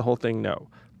that cover the whole thing? No.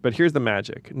 But here's the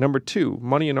magic. Number two,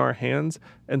 money in our hands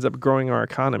ends up growing our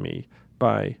economy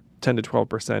by 10 to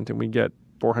 12%, and we get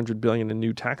 $400 billion in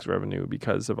new tax revenue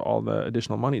because of all the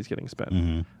additional money is getting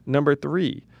spent. Number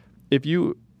three, if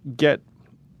you get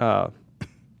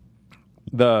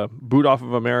the boot off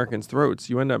of Americans' throats,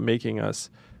 you end up making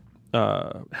us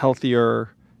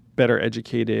healthier, better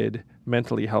educated,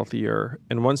 mentally healthier.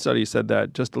 And one study said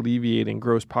that just alleviating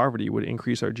gross poverty would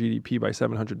increase our GDP by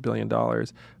 $700 billion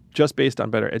just based on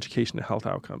better education and health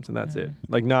outcomes. And that's it.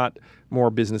 Like, not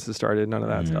more businesses started, none of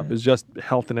that stuff. It's just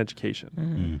health and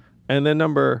education. And then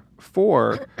number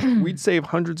four, we'd save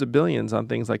hundreds of billions on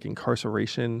things like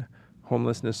incarceration,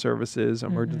 homelessness services,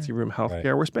 emergency room healthcare.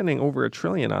 Right. We're spending over $1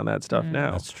 trillion on that stuff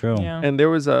now. that's true. Yeah. And there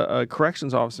was a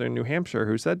corrections officer in New Hampshire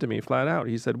who said to me flat out,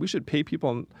 he said, we should pay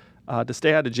people to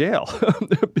stay out of jail.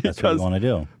 That's what you want to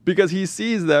do. Because he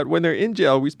sees that when they're in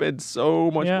jail, we spend so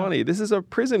much Yeah. money. This is a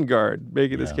prison guard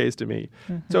making this case to me.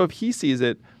 So if he sees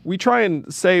it, we try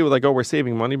and say like, oh, we're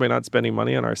saving money by not spending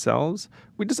money on ourselves.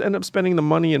 We just end up spending the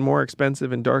money in more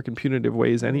expensive and dark and punitive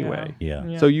ways anyway.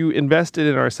 Yeah. So you invested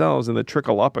in ourselves in the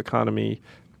trickle-up economy,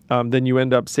 then you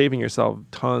end up saving yourself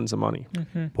tons of money.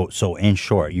 So in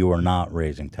short, you are not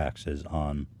raising taxes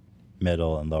on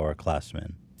middle and lower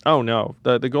classmen. Oh, no.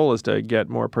 The goal is to get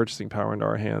more purchasing power into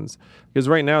our hands. Because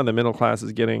right now, the middle class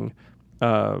is getting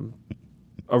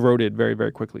eroded very,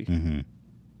 very quickly. And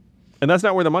that's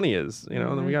not where the money is.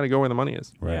 Then we got to go where the money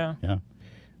is. Right.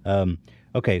 Yeah.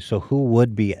 Okay, so who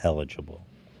would be eligible?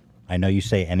 I know you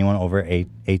say anyone over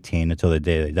 18 until the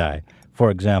day they die. For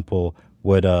example,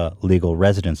 would legal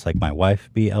residents like my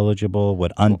wife be eligible?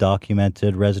 Would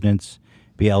undocumented residents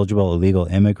be eligible? Illegal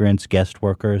immigrants, guest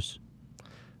workers?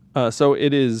 So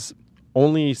it is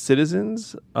only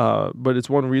citizens, but it's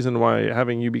one reason why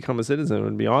having you become a citizen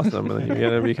would be awesome. And then you get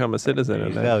to become a citizen.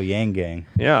 And then, Yang Gang.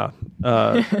 yeah.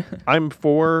 I'm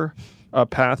for a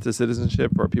path to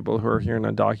citizenship for people who are here and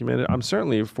undocumented. I'm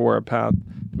certainly for a path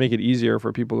to make it easier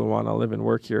for people who want to live and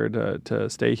work here to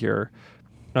stay here.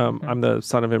 I'm the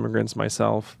son of immigrants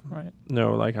myself. Right.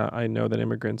 I know that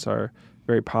immigrants are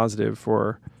very positive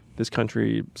for this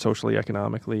country socially,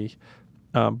 economically.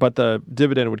 But the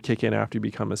dividend would kick in after you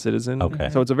become a citizen. Okay.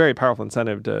 So it's a very powerful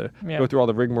incentive to Yeah. go through all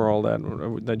the rigmarole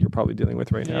that you're probably dealing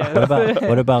with right now. Yeah.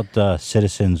 What about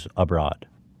citizens abroad?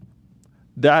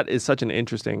 That is such an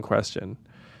interesting question.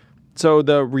 So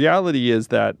the reality is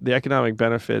that the economic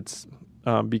benefits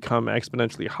become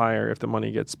exponentially higher if the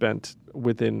money gets spent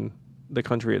within the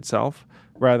country itself,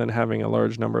 rather than having a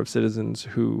large number of citizens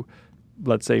who,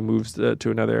 let's say, moves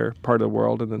to another part of the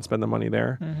world and then spend the money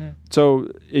there.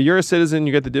 So you're a citizen,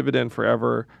 you get the dividend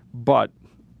forever, but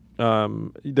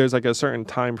there's like a certain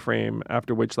time frame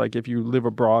after which, like, if you live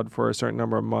abroad for a certain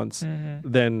number of months,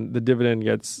 then the dividend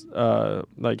gets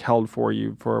held for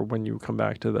you for when you come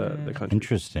back to the country.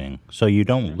 Interesting. So you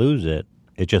don't lose it,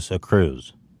 it just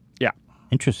accrues. Yeah.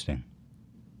 Interesting.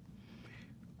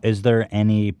 Is there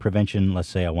any prevention? Let's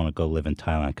say I want to go live in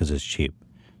Thailand because it's cheap.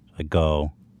 I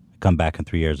come back in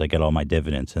 3 years, I get all my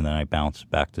dividends, and then I bounce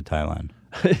back to Thailand.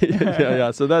 yeah.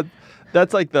 So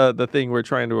that's like the thing we're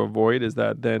trying to avoid, is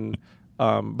that then,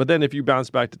 but then if you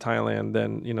bounce back to Thailand,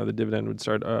 then the dividend would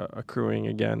start accruing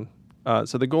again.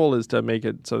 So the goal is to make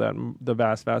it so that the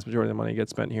vast majority of the money gets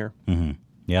spent here.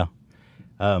 Yeah.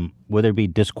 Would there be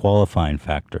disqualifying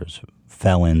factors?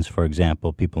 Felons, for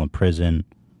example, people in prison?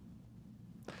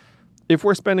 if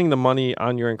we're spending the money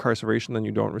on your incarceration, then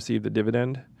you don't receive the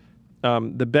dividend.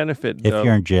 The benefit, If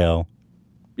you're in jail,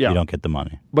 yeah. you don't get the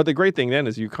money. But the great thing then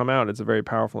is you come out, it's a very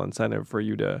powerful incentive for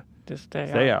you to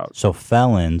stay out. So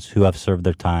felons who have served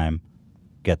their time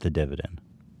get the dividend.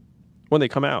 When they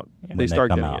come out, they start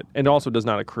come getting out. it. And it also does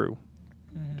not accrue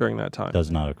during that time. Does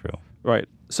not accrue. Right.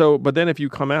 So, but then if you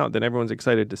come out, then everyone's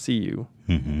excited to see you.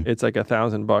 Mm-hmm. It's like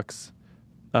 $1,000.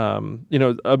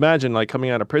 Imagine like coming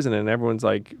out of prison and everyone's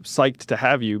like psyched to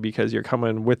have you because you're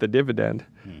coming with a dividend.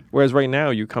 Whereas right now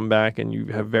you come back and you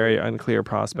have very unclear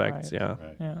prospects. Right.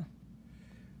 Yeah.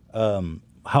 Yeah.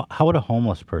 How would a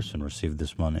homeless person receive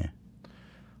this money?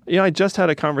 Yeah, I just had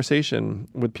a conversation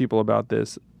with people about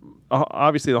this.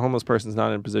 Obviously, the homeless person's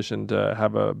not in a position to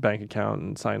have a bank account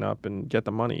and sign up and get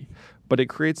the money, but it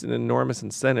creates an enormous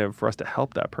incentive for us to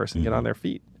help that person get on their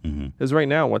feet. Because right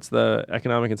now, what's the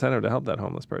economic incentive to help that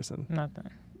homeless person? Nothing.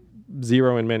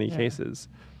 Zero in many cases.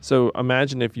 So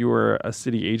imagine if you were a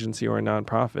city agency or a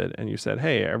nonprofit and you said,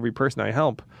 hey, every person I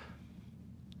help,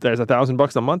 there's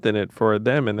 $1,000 a month in it for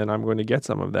them, and then I'm going to get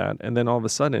some of that. And then all of a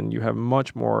sudden, you have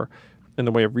much more in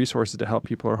the way of resources to help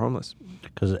people who are homeless.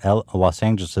 Because Los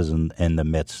Angeles is in the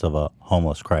midst of a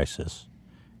homeless crisis.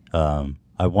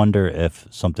 I wonder if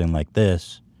something like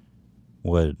this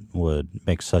would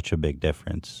make such a big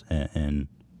difference in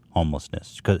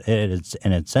homelessness, because it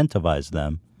incentivizes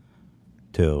them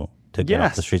to get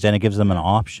off the streets, and it gives them an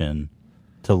option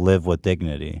to live with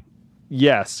dignity.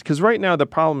 Yes, because right now the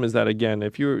problem is that, again,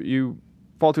 if you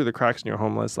fall through the cracks and you're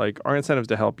homeless, like our incentives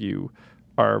to help you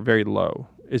are very low.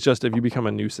 It's just if you become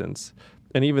a nuisance.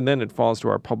 And even then it falls to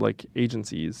our public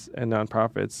agencies and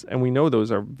nonprofits. And we know those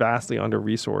are vastly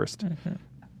under-resourced.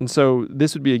 And so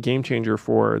this would be a game changer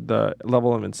for the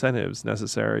level of incentives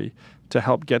necessary to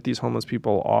help get these homeless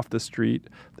people off the street,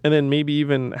 and then maybe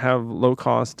even have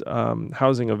low-cost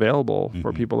housing available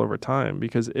for people over time.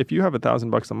 Because if you have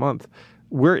 $1,000 a month,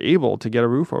 we're able to get a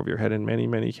roof over your head in many,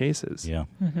 many cases. Yeah.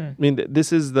 I mean,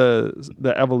 this is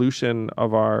the evolution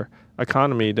of our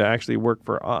economy to actually work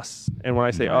for us. And when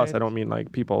I say us, I don't mean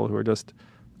like people who are just,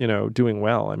 doing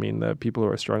well. I mean the people who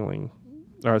are struggling,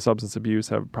 or substance abuse,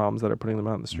 have problems that are putting them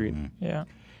out in the street. Yeah.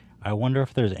 I wonder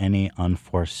if there's any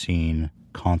unforeseen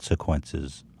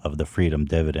consequences of the freedom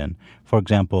dividend. For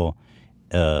example,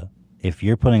 if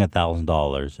you're putting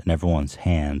 $1,000 in everyone's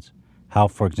hands, how,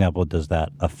 for example, does that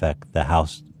affect the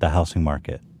housing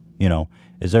market?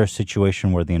 Is there a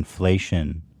situation where the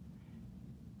inflation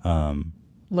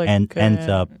ends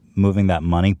up moving that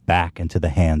money back into the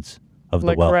hands of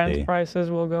the wealthy? Rent prices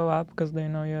will go up because they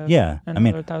know you have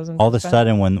another $1,000. All of a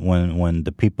sudden, when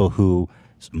the people whose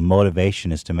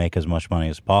motivation is to make as much money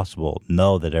as possible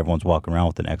know that everyone's walking around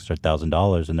with an extra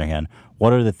 $1,000 in their hand,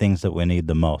 what are the things that we need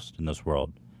the most in this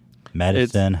world?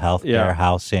 Medicine, healthcare,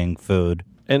 housing, food.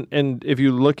 And if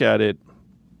you look at it,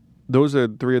 those are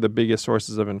three of the biggest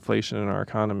sources of inflation in our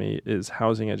economy: is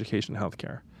housing, education,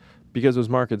 healthcare, because those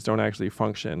markets don't actually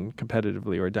function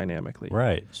competitively or dynamically.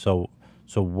 Right. So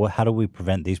how do we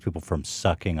prevent these people from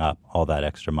sucking up all that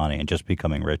extra money and just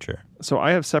becoming richer? So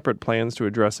I have separate plans to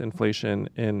address inflation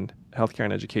in healthcare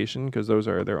and education, because those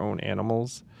are their own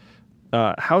animals.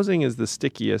 Housing is the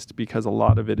stickiest because a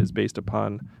lot of it is based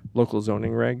upon local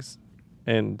zoning regs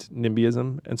and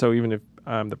NIMBYism. And so even if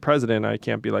I'm the president, I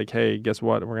can't be like, hey, guess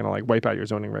what? We're going to wipe out your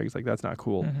zoning regs. Like, that's not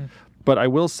cool. But I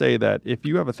will say that if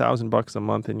you have $1,000 a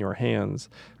month in your hands,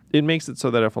 it makes it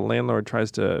so that if a landlord tries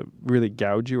to really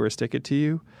gouge you or stick it to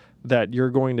you, that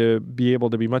you're going to be able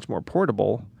to be much more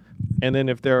portable. And then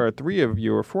if there are 3 of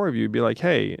you or 4 of you, be like,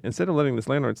 hey, instead of letting this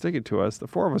landlord stick it to us, the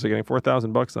 4 of us are getting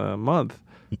 $4,000 a month.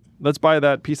 Let's buy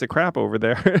that piece of crap over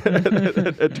there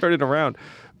and turn it around.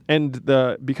 And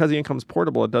because the income's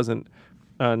portable, it doesn't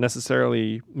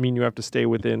necessarily mean you have to stay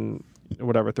within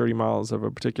 30 miles of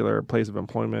a particular place of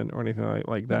employment or anything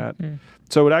like that.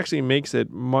 So it actually makes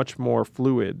it much more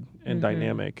fluid and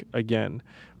dynamic again.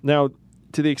 Now,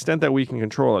 to the extent that we can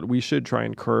control it, we should try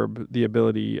and curb the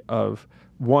ability of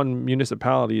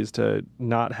municipalities to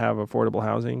not have affordable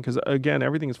housing, because again,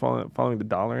 everything is following the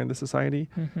dollar in the society.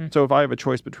 So if I have a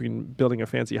choice between building a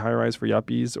fancy high-rise for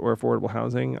yuppies or affordable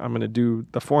housing, I'm going to do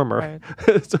the former.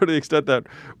 So to the extent that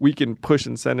we can push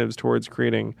incentives towards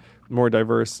creating more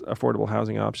diverse affordable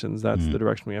housing options, that's the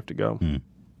direction we have to go.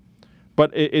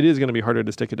 But it is going to be harder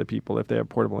to stick it to people if they have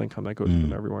portable income that goes with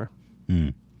them everywhere.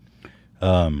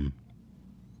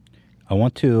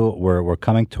 We're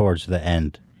coming towards the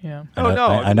end. Yeah. I know.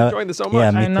 I'm enjoying this so much. Yeah,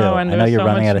 me too. And I know you're so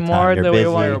running much out of more time. that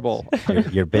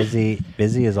we You're busy. You're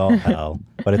busy as all hell,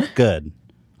 but it's good.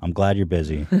 I'm glad you're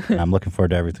busy, and I'm looking forward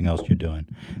to everything else you're doing.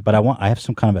 But I have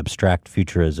some kind of abstract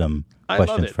futurism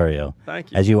questions for you.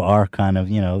 Thank you. As you are kind of,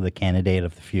 the candidate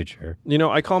of the future.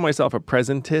 I call myself a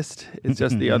presentist. It's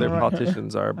just the other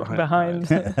politicians are behind.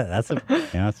 That's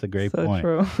a great So point.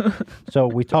 true. So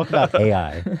we talk about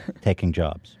AI taking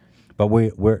jobs, but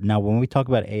we're now when we talk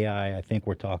about AI, I think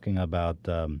we're talking about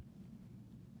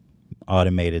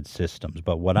automated systems.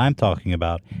 But what I'm talking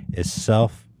about is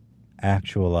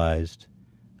self-actualized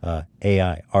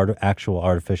AI, actual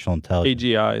artificial intelligence.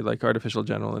 AGI, like artificial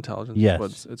general intelligence. Yes, is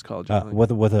what it's called.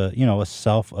 with a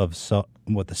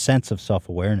with a sense of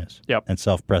self-awareness. Yep. And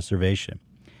self-preservation.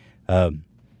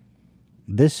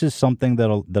 This is something that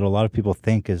a lot of people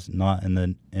think is not in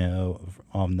the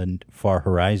on the far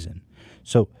horizon.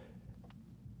 So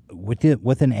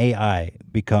with an AI,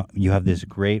 you have this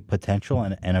great potential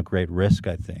and a great risk,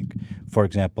 I think. For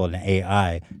example, an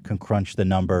AI can crunch the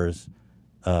numbers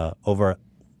over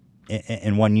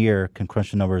in 1 year, can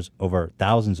crunch the numbers over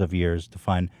thousands of years to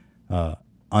find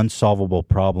unsolvable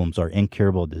problems or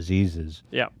incurable diseases.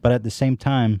 Yeah. But at the same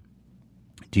time,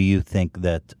 do you think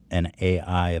that an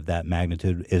AI of that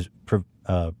magnitude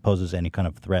poses any kind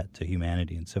of threat to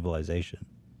humanity and civilization?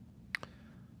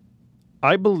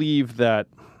 I believe that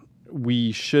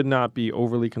we should not be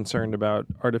overly concerned about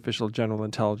artificial general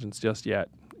intelligence just yet.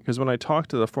 Because when I talk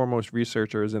to the foremost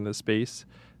researchers in this space,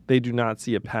 they do not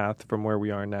see a path from where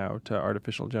we are now to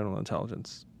artificial general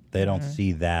intelligence. They don't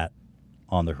see that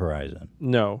on the horizon.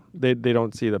 No, they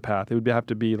don't see the path. It would have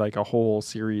to be like a whole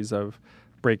series of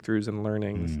breakthroughs and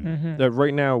learnings. That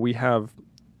right now we have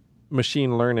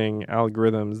machine learning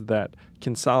algorithms that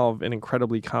can solve an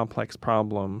incredibly complex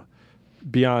problem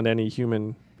beyond any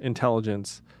human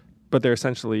intelligence, but they're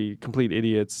essentially complete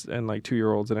idiots and like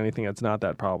 2-year-olds at anything that's not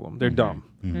that problem. They're dumb.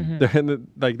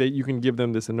 You can give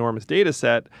them this enormous data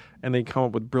set and they come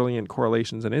up with brilliant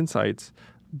correlations and insights,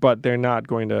 but they're not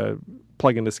going to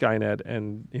plug into Skynet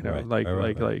and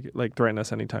threaten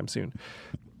us anytime soon.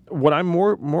 What I'm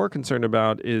more concerned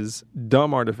about is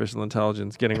dumb artificial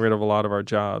intelligence getting rid of a lot of our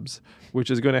jobs,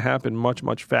 which is going to happen much,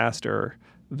 much faster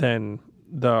than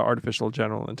the artificial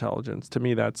general intelligence. To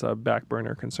me, that's a back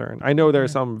burner concern. I know there are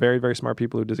some very, very smart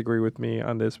people who disagree with me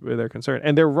on this, with their concern.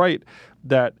 And they're right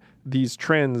that these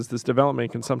trends, this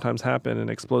development can sometimes happen in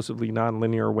explosively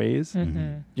nonlinear ways.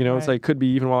 It's like, could be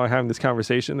even while I'm having this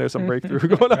conversation, there's some breakthrough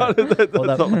going on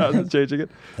that somehow is changing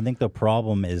it. I think the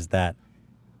problem is that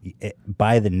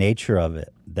by the nature of it,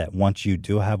 that once you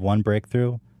do have one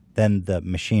breakthrough, then the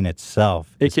machine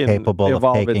itself is capable of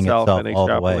taking itself all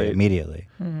the way immediately.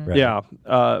 Right? Yeah.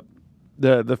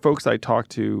 The folks I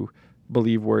talked to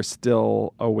believe we're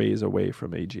still a ways away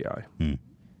from AGI.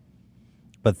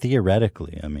 But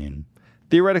theoretically,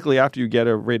 after you get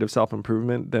a rate of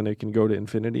self-improvement, then it can go to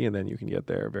infinity, and then you can get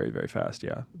there very, very fast.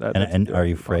 Yeah. And are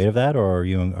you afraid of that, or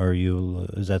are you?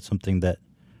 Is that something that?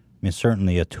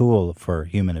 Certainly a tool for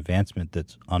human advancement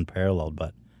that's unparalleled,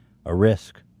 but a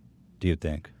risk. Do you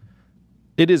think?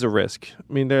 It is a risk.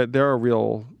 There are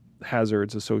real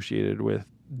hazards associated with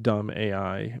dumb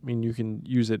AI. You can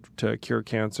use it to cure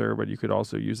cancer, but you could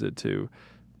also use it to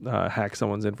hack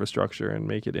someone's infrastructure and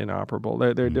make it inoperable.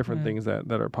 There are different things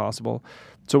that are possible.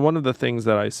 So one of the things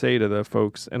that I say to the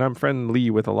folks, and I'm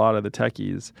friendly with a lot of the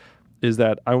techies, is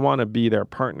that I want to be their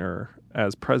partner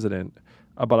as president,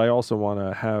 but I also want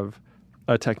to have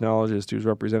a technologist who's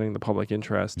representing the public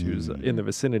interest, who's in the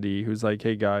vicinity, who's like,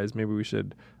 hey guys, maybe we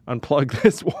should unplug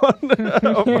this one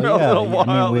for a little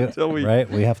while until we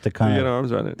we have to kind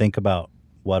of think about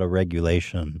what a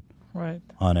regulation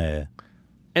on a...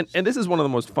 And this is one of the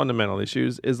most fundamental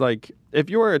issues, is like, if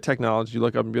you are a technology, you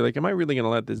look up and be like, am I really going to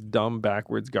let this dumb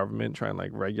backwards government try and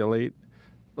like regulate?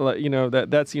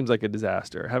 That seems like a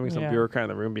disaster. Having some bureaucrat in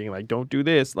the room being like, don't do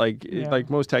this, like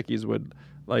most techies would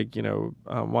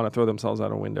want to throw themselves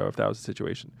out a window if that was the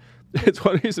situation. It's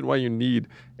one reason why you need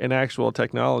an actual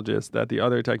technologist that the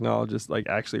other technologists like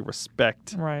actually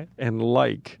respect and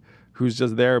who's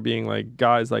just there being like,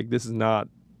 guys, like this is not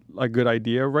a good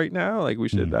idea right now. Like we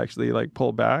should actually like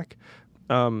pull back.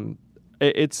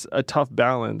 It's a tough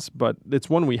balance, but it's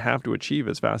one we have to achieve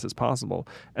as fast as possible.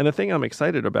 And the thing I'm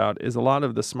excited about is a lot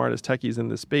of the smartest techies in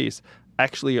this space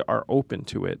actually are open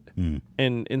to it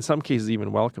and in some cases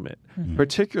even welcome it,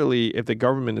 particularly if the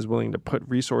government is willing to put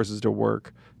resources to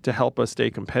work to help us stay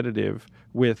competitive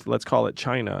with, let's call it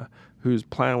China, who's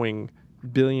plowing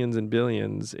billions and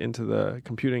billions into the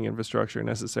computing infrastructure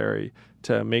necessary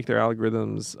to make their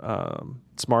algorithms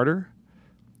smarter.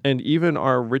 And even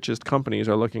our richest companies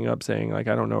are looking up saying, like,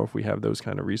 I don't know if we have those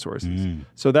kind of resources.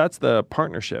 So that's the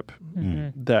partnership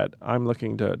that I'm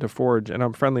looking to forge. And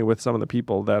I'm friendly with some of the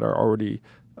people that are already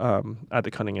at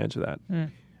the cutting edge of that.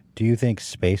 Do you think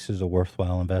space is a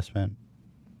worthwhile investment?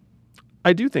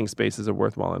 I do think space is a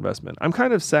worthwhile investment. I'm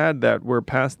kind of sad that we're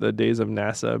past the days of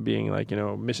NASA being like,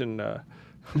 mission,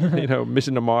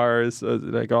 mission to Mars,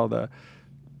 like all the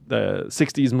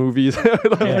 60s movies,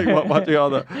 watching all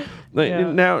the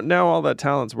now all that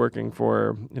talent's working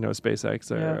for SpaceX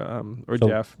or So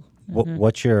Jeff.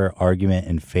 What's your argument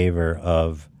in favor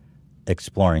of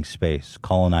exploring space,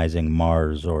 colonizing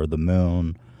Mars or the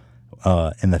moon,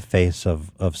 in the face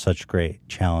of such great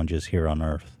challenges here on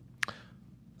Earth?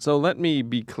 So let me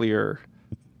be clear.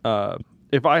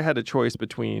 If I had a choice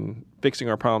between fixing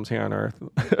our problems here on Earth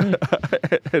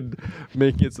and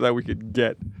making it so that we could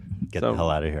get the hell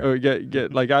out of here, or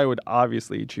get like, I would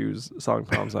obviously choose solving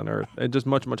problems on Earth and just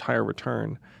much higher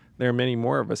return. There are many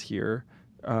more of us here,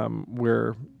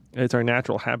 where it's our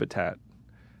natural habitat.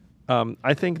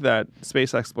 I think that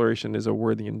space exploration is a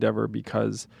worthy endeavor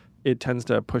because it tends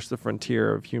to push the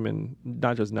frontier of human,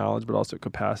 not just knowledge, but also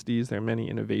capacities. There are many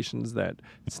innovations that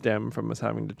stem from us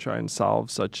having to try and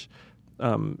solve such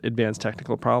advanced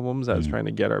technical problems as trying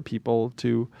to get our people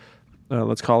to,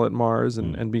 let's call it Mars,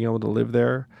 and being able to live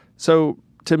there. So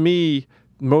to me,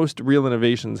 most real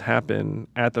innovations happen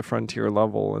at the frontier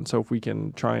level. And so if we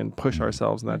can try and push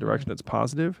ourselves in that direction, it's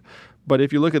positive. But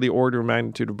if you look at the order of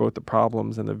magnitude of both the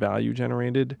problems and the value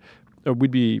generated,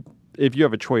 if you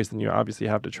have a choice, then you obviously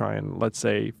have to try and, let's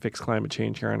say, fix climate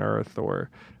change here on Earth, or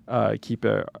keep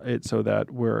it so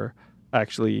that we're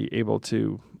actually able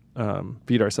to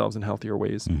feed ourselves in healthier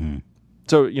ways. Mm-hmm.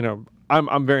 So,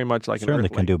 I'm very much like certainly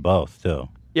an can do both too.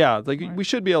 Yeah, like we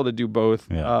should be able to do both.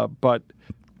 Yeah. But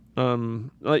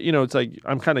it's like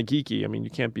I'm kind of geeky. I mean, you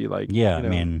can't be like, I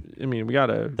mean, we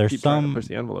gotta keep trying to push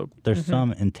the envelope. There's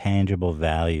some intangible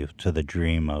value to the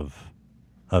dream of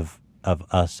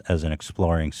us as an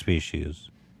exploring species,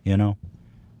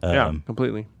 Yeah,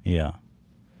 completely. Yeah.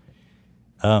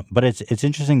 But it's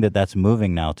interesting that that's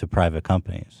moving now to private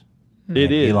companies.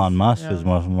 It is. Elon Musk is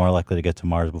more likely to get to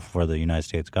Mars before the United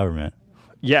States government.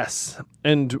 Yes.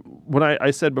 And when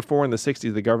I said before, in the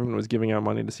 60s, the government was giving out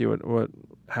money to see what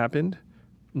happened.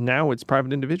 Now it's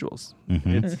private individuals.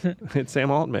 Mm-hmm. It's Sam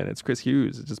Altman. It's Chris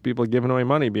Hughes. It's just people giving away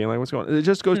money, being like, what's going on? It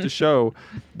just goes to show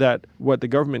that what the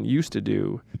government used to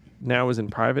do now is in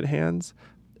private hands.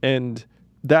 And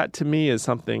that, to me, is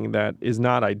something that is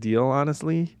not ideal,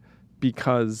 honestly,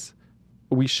 because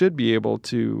we should be able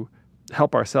to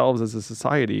help ourselves as a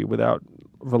society without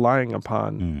relying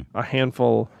upon a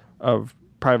handful of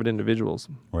private individuals.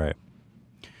 Right.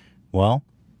 Well,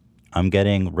 I'm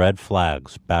getting red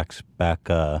flags back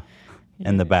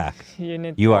in the back.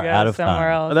 You are out of somewhere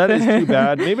time. else. That is too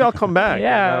bad. Maybe I'll come back.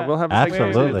 Yeah. And, we'll have a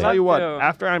Absolutely. I'll tell you what, Too.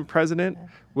 after I'm president,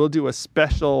 we'll do a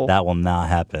special That will not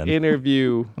happen.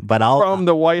 interview But I'll from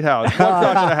the White House. What's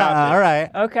not going to happen? all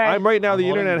right. Okay. I'm right now. The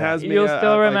holding internet that. has me. You'll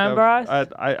still remember us?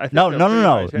 I think No, I'm no, pretty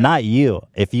no, much, no, yeah. not you.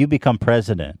 If you become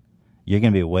president, you're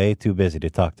going to be way too busy to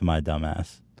talk to my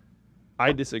dumbass.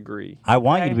 I disagree. I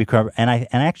want you to Okay. be president, and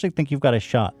I actually think you've got a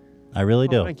shot. I really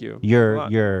do. Thank you. You're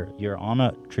Thanks you're on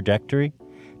a trajectory.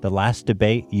 The last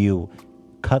debate, you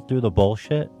cut through the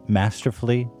bullshit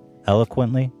masterfully,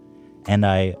 eloquently, and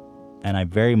I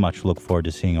very much look forward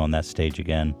to seeing you on that stage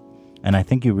again. And I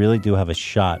think you really do have a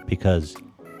shot because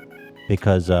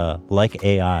like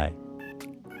AI,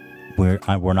 we're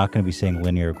not going to be seeing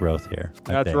linear growth here.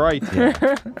 I That's think. right.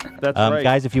 Yeah. That's right.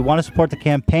 Guys, if you want to support the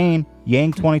campaign,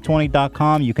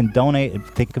 yang2020.com, you can donate.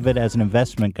 Think of it as an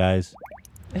investment, guys.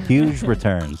 Huge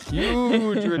returns.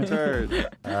 Huge return.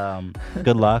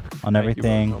 Good luck on Thank you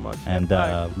everything, both so much. and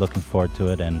Bye. looking forward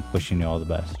to it, and wishing you all the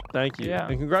best. Thank you. Yeah.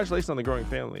 And congratulations on the growing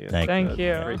family. Thank Thank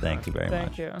you. Great Thank you very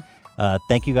much. Thank you.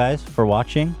 Thank you guys for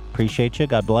watching. Appreciate you.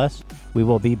 God bless. We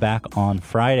will be back on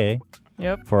Friday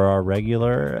Yep. for our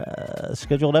regular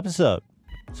scheduled episode.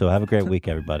 So have a great week,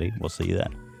 everybody. We'll see you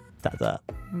then. Ta-ta.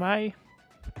 Bye.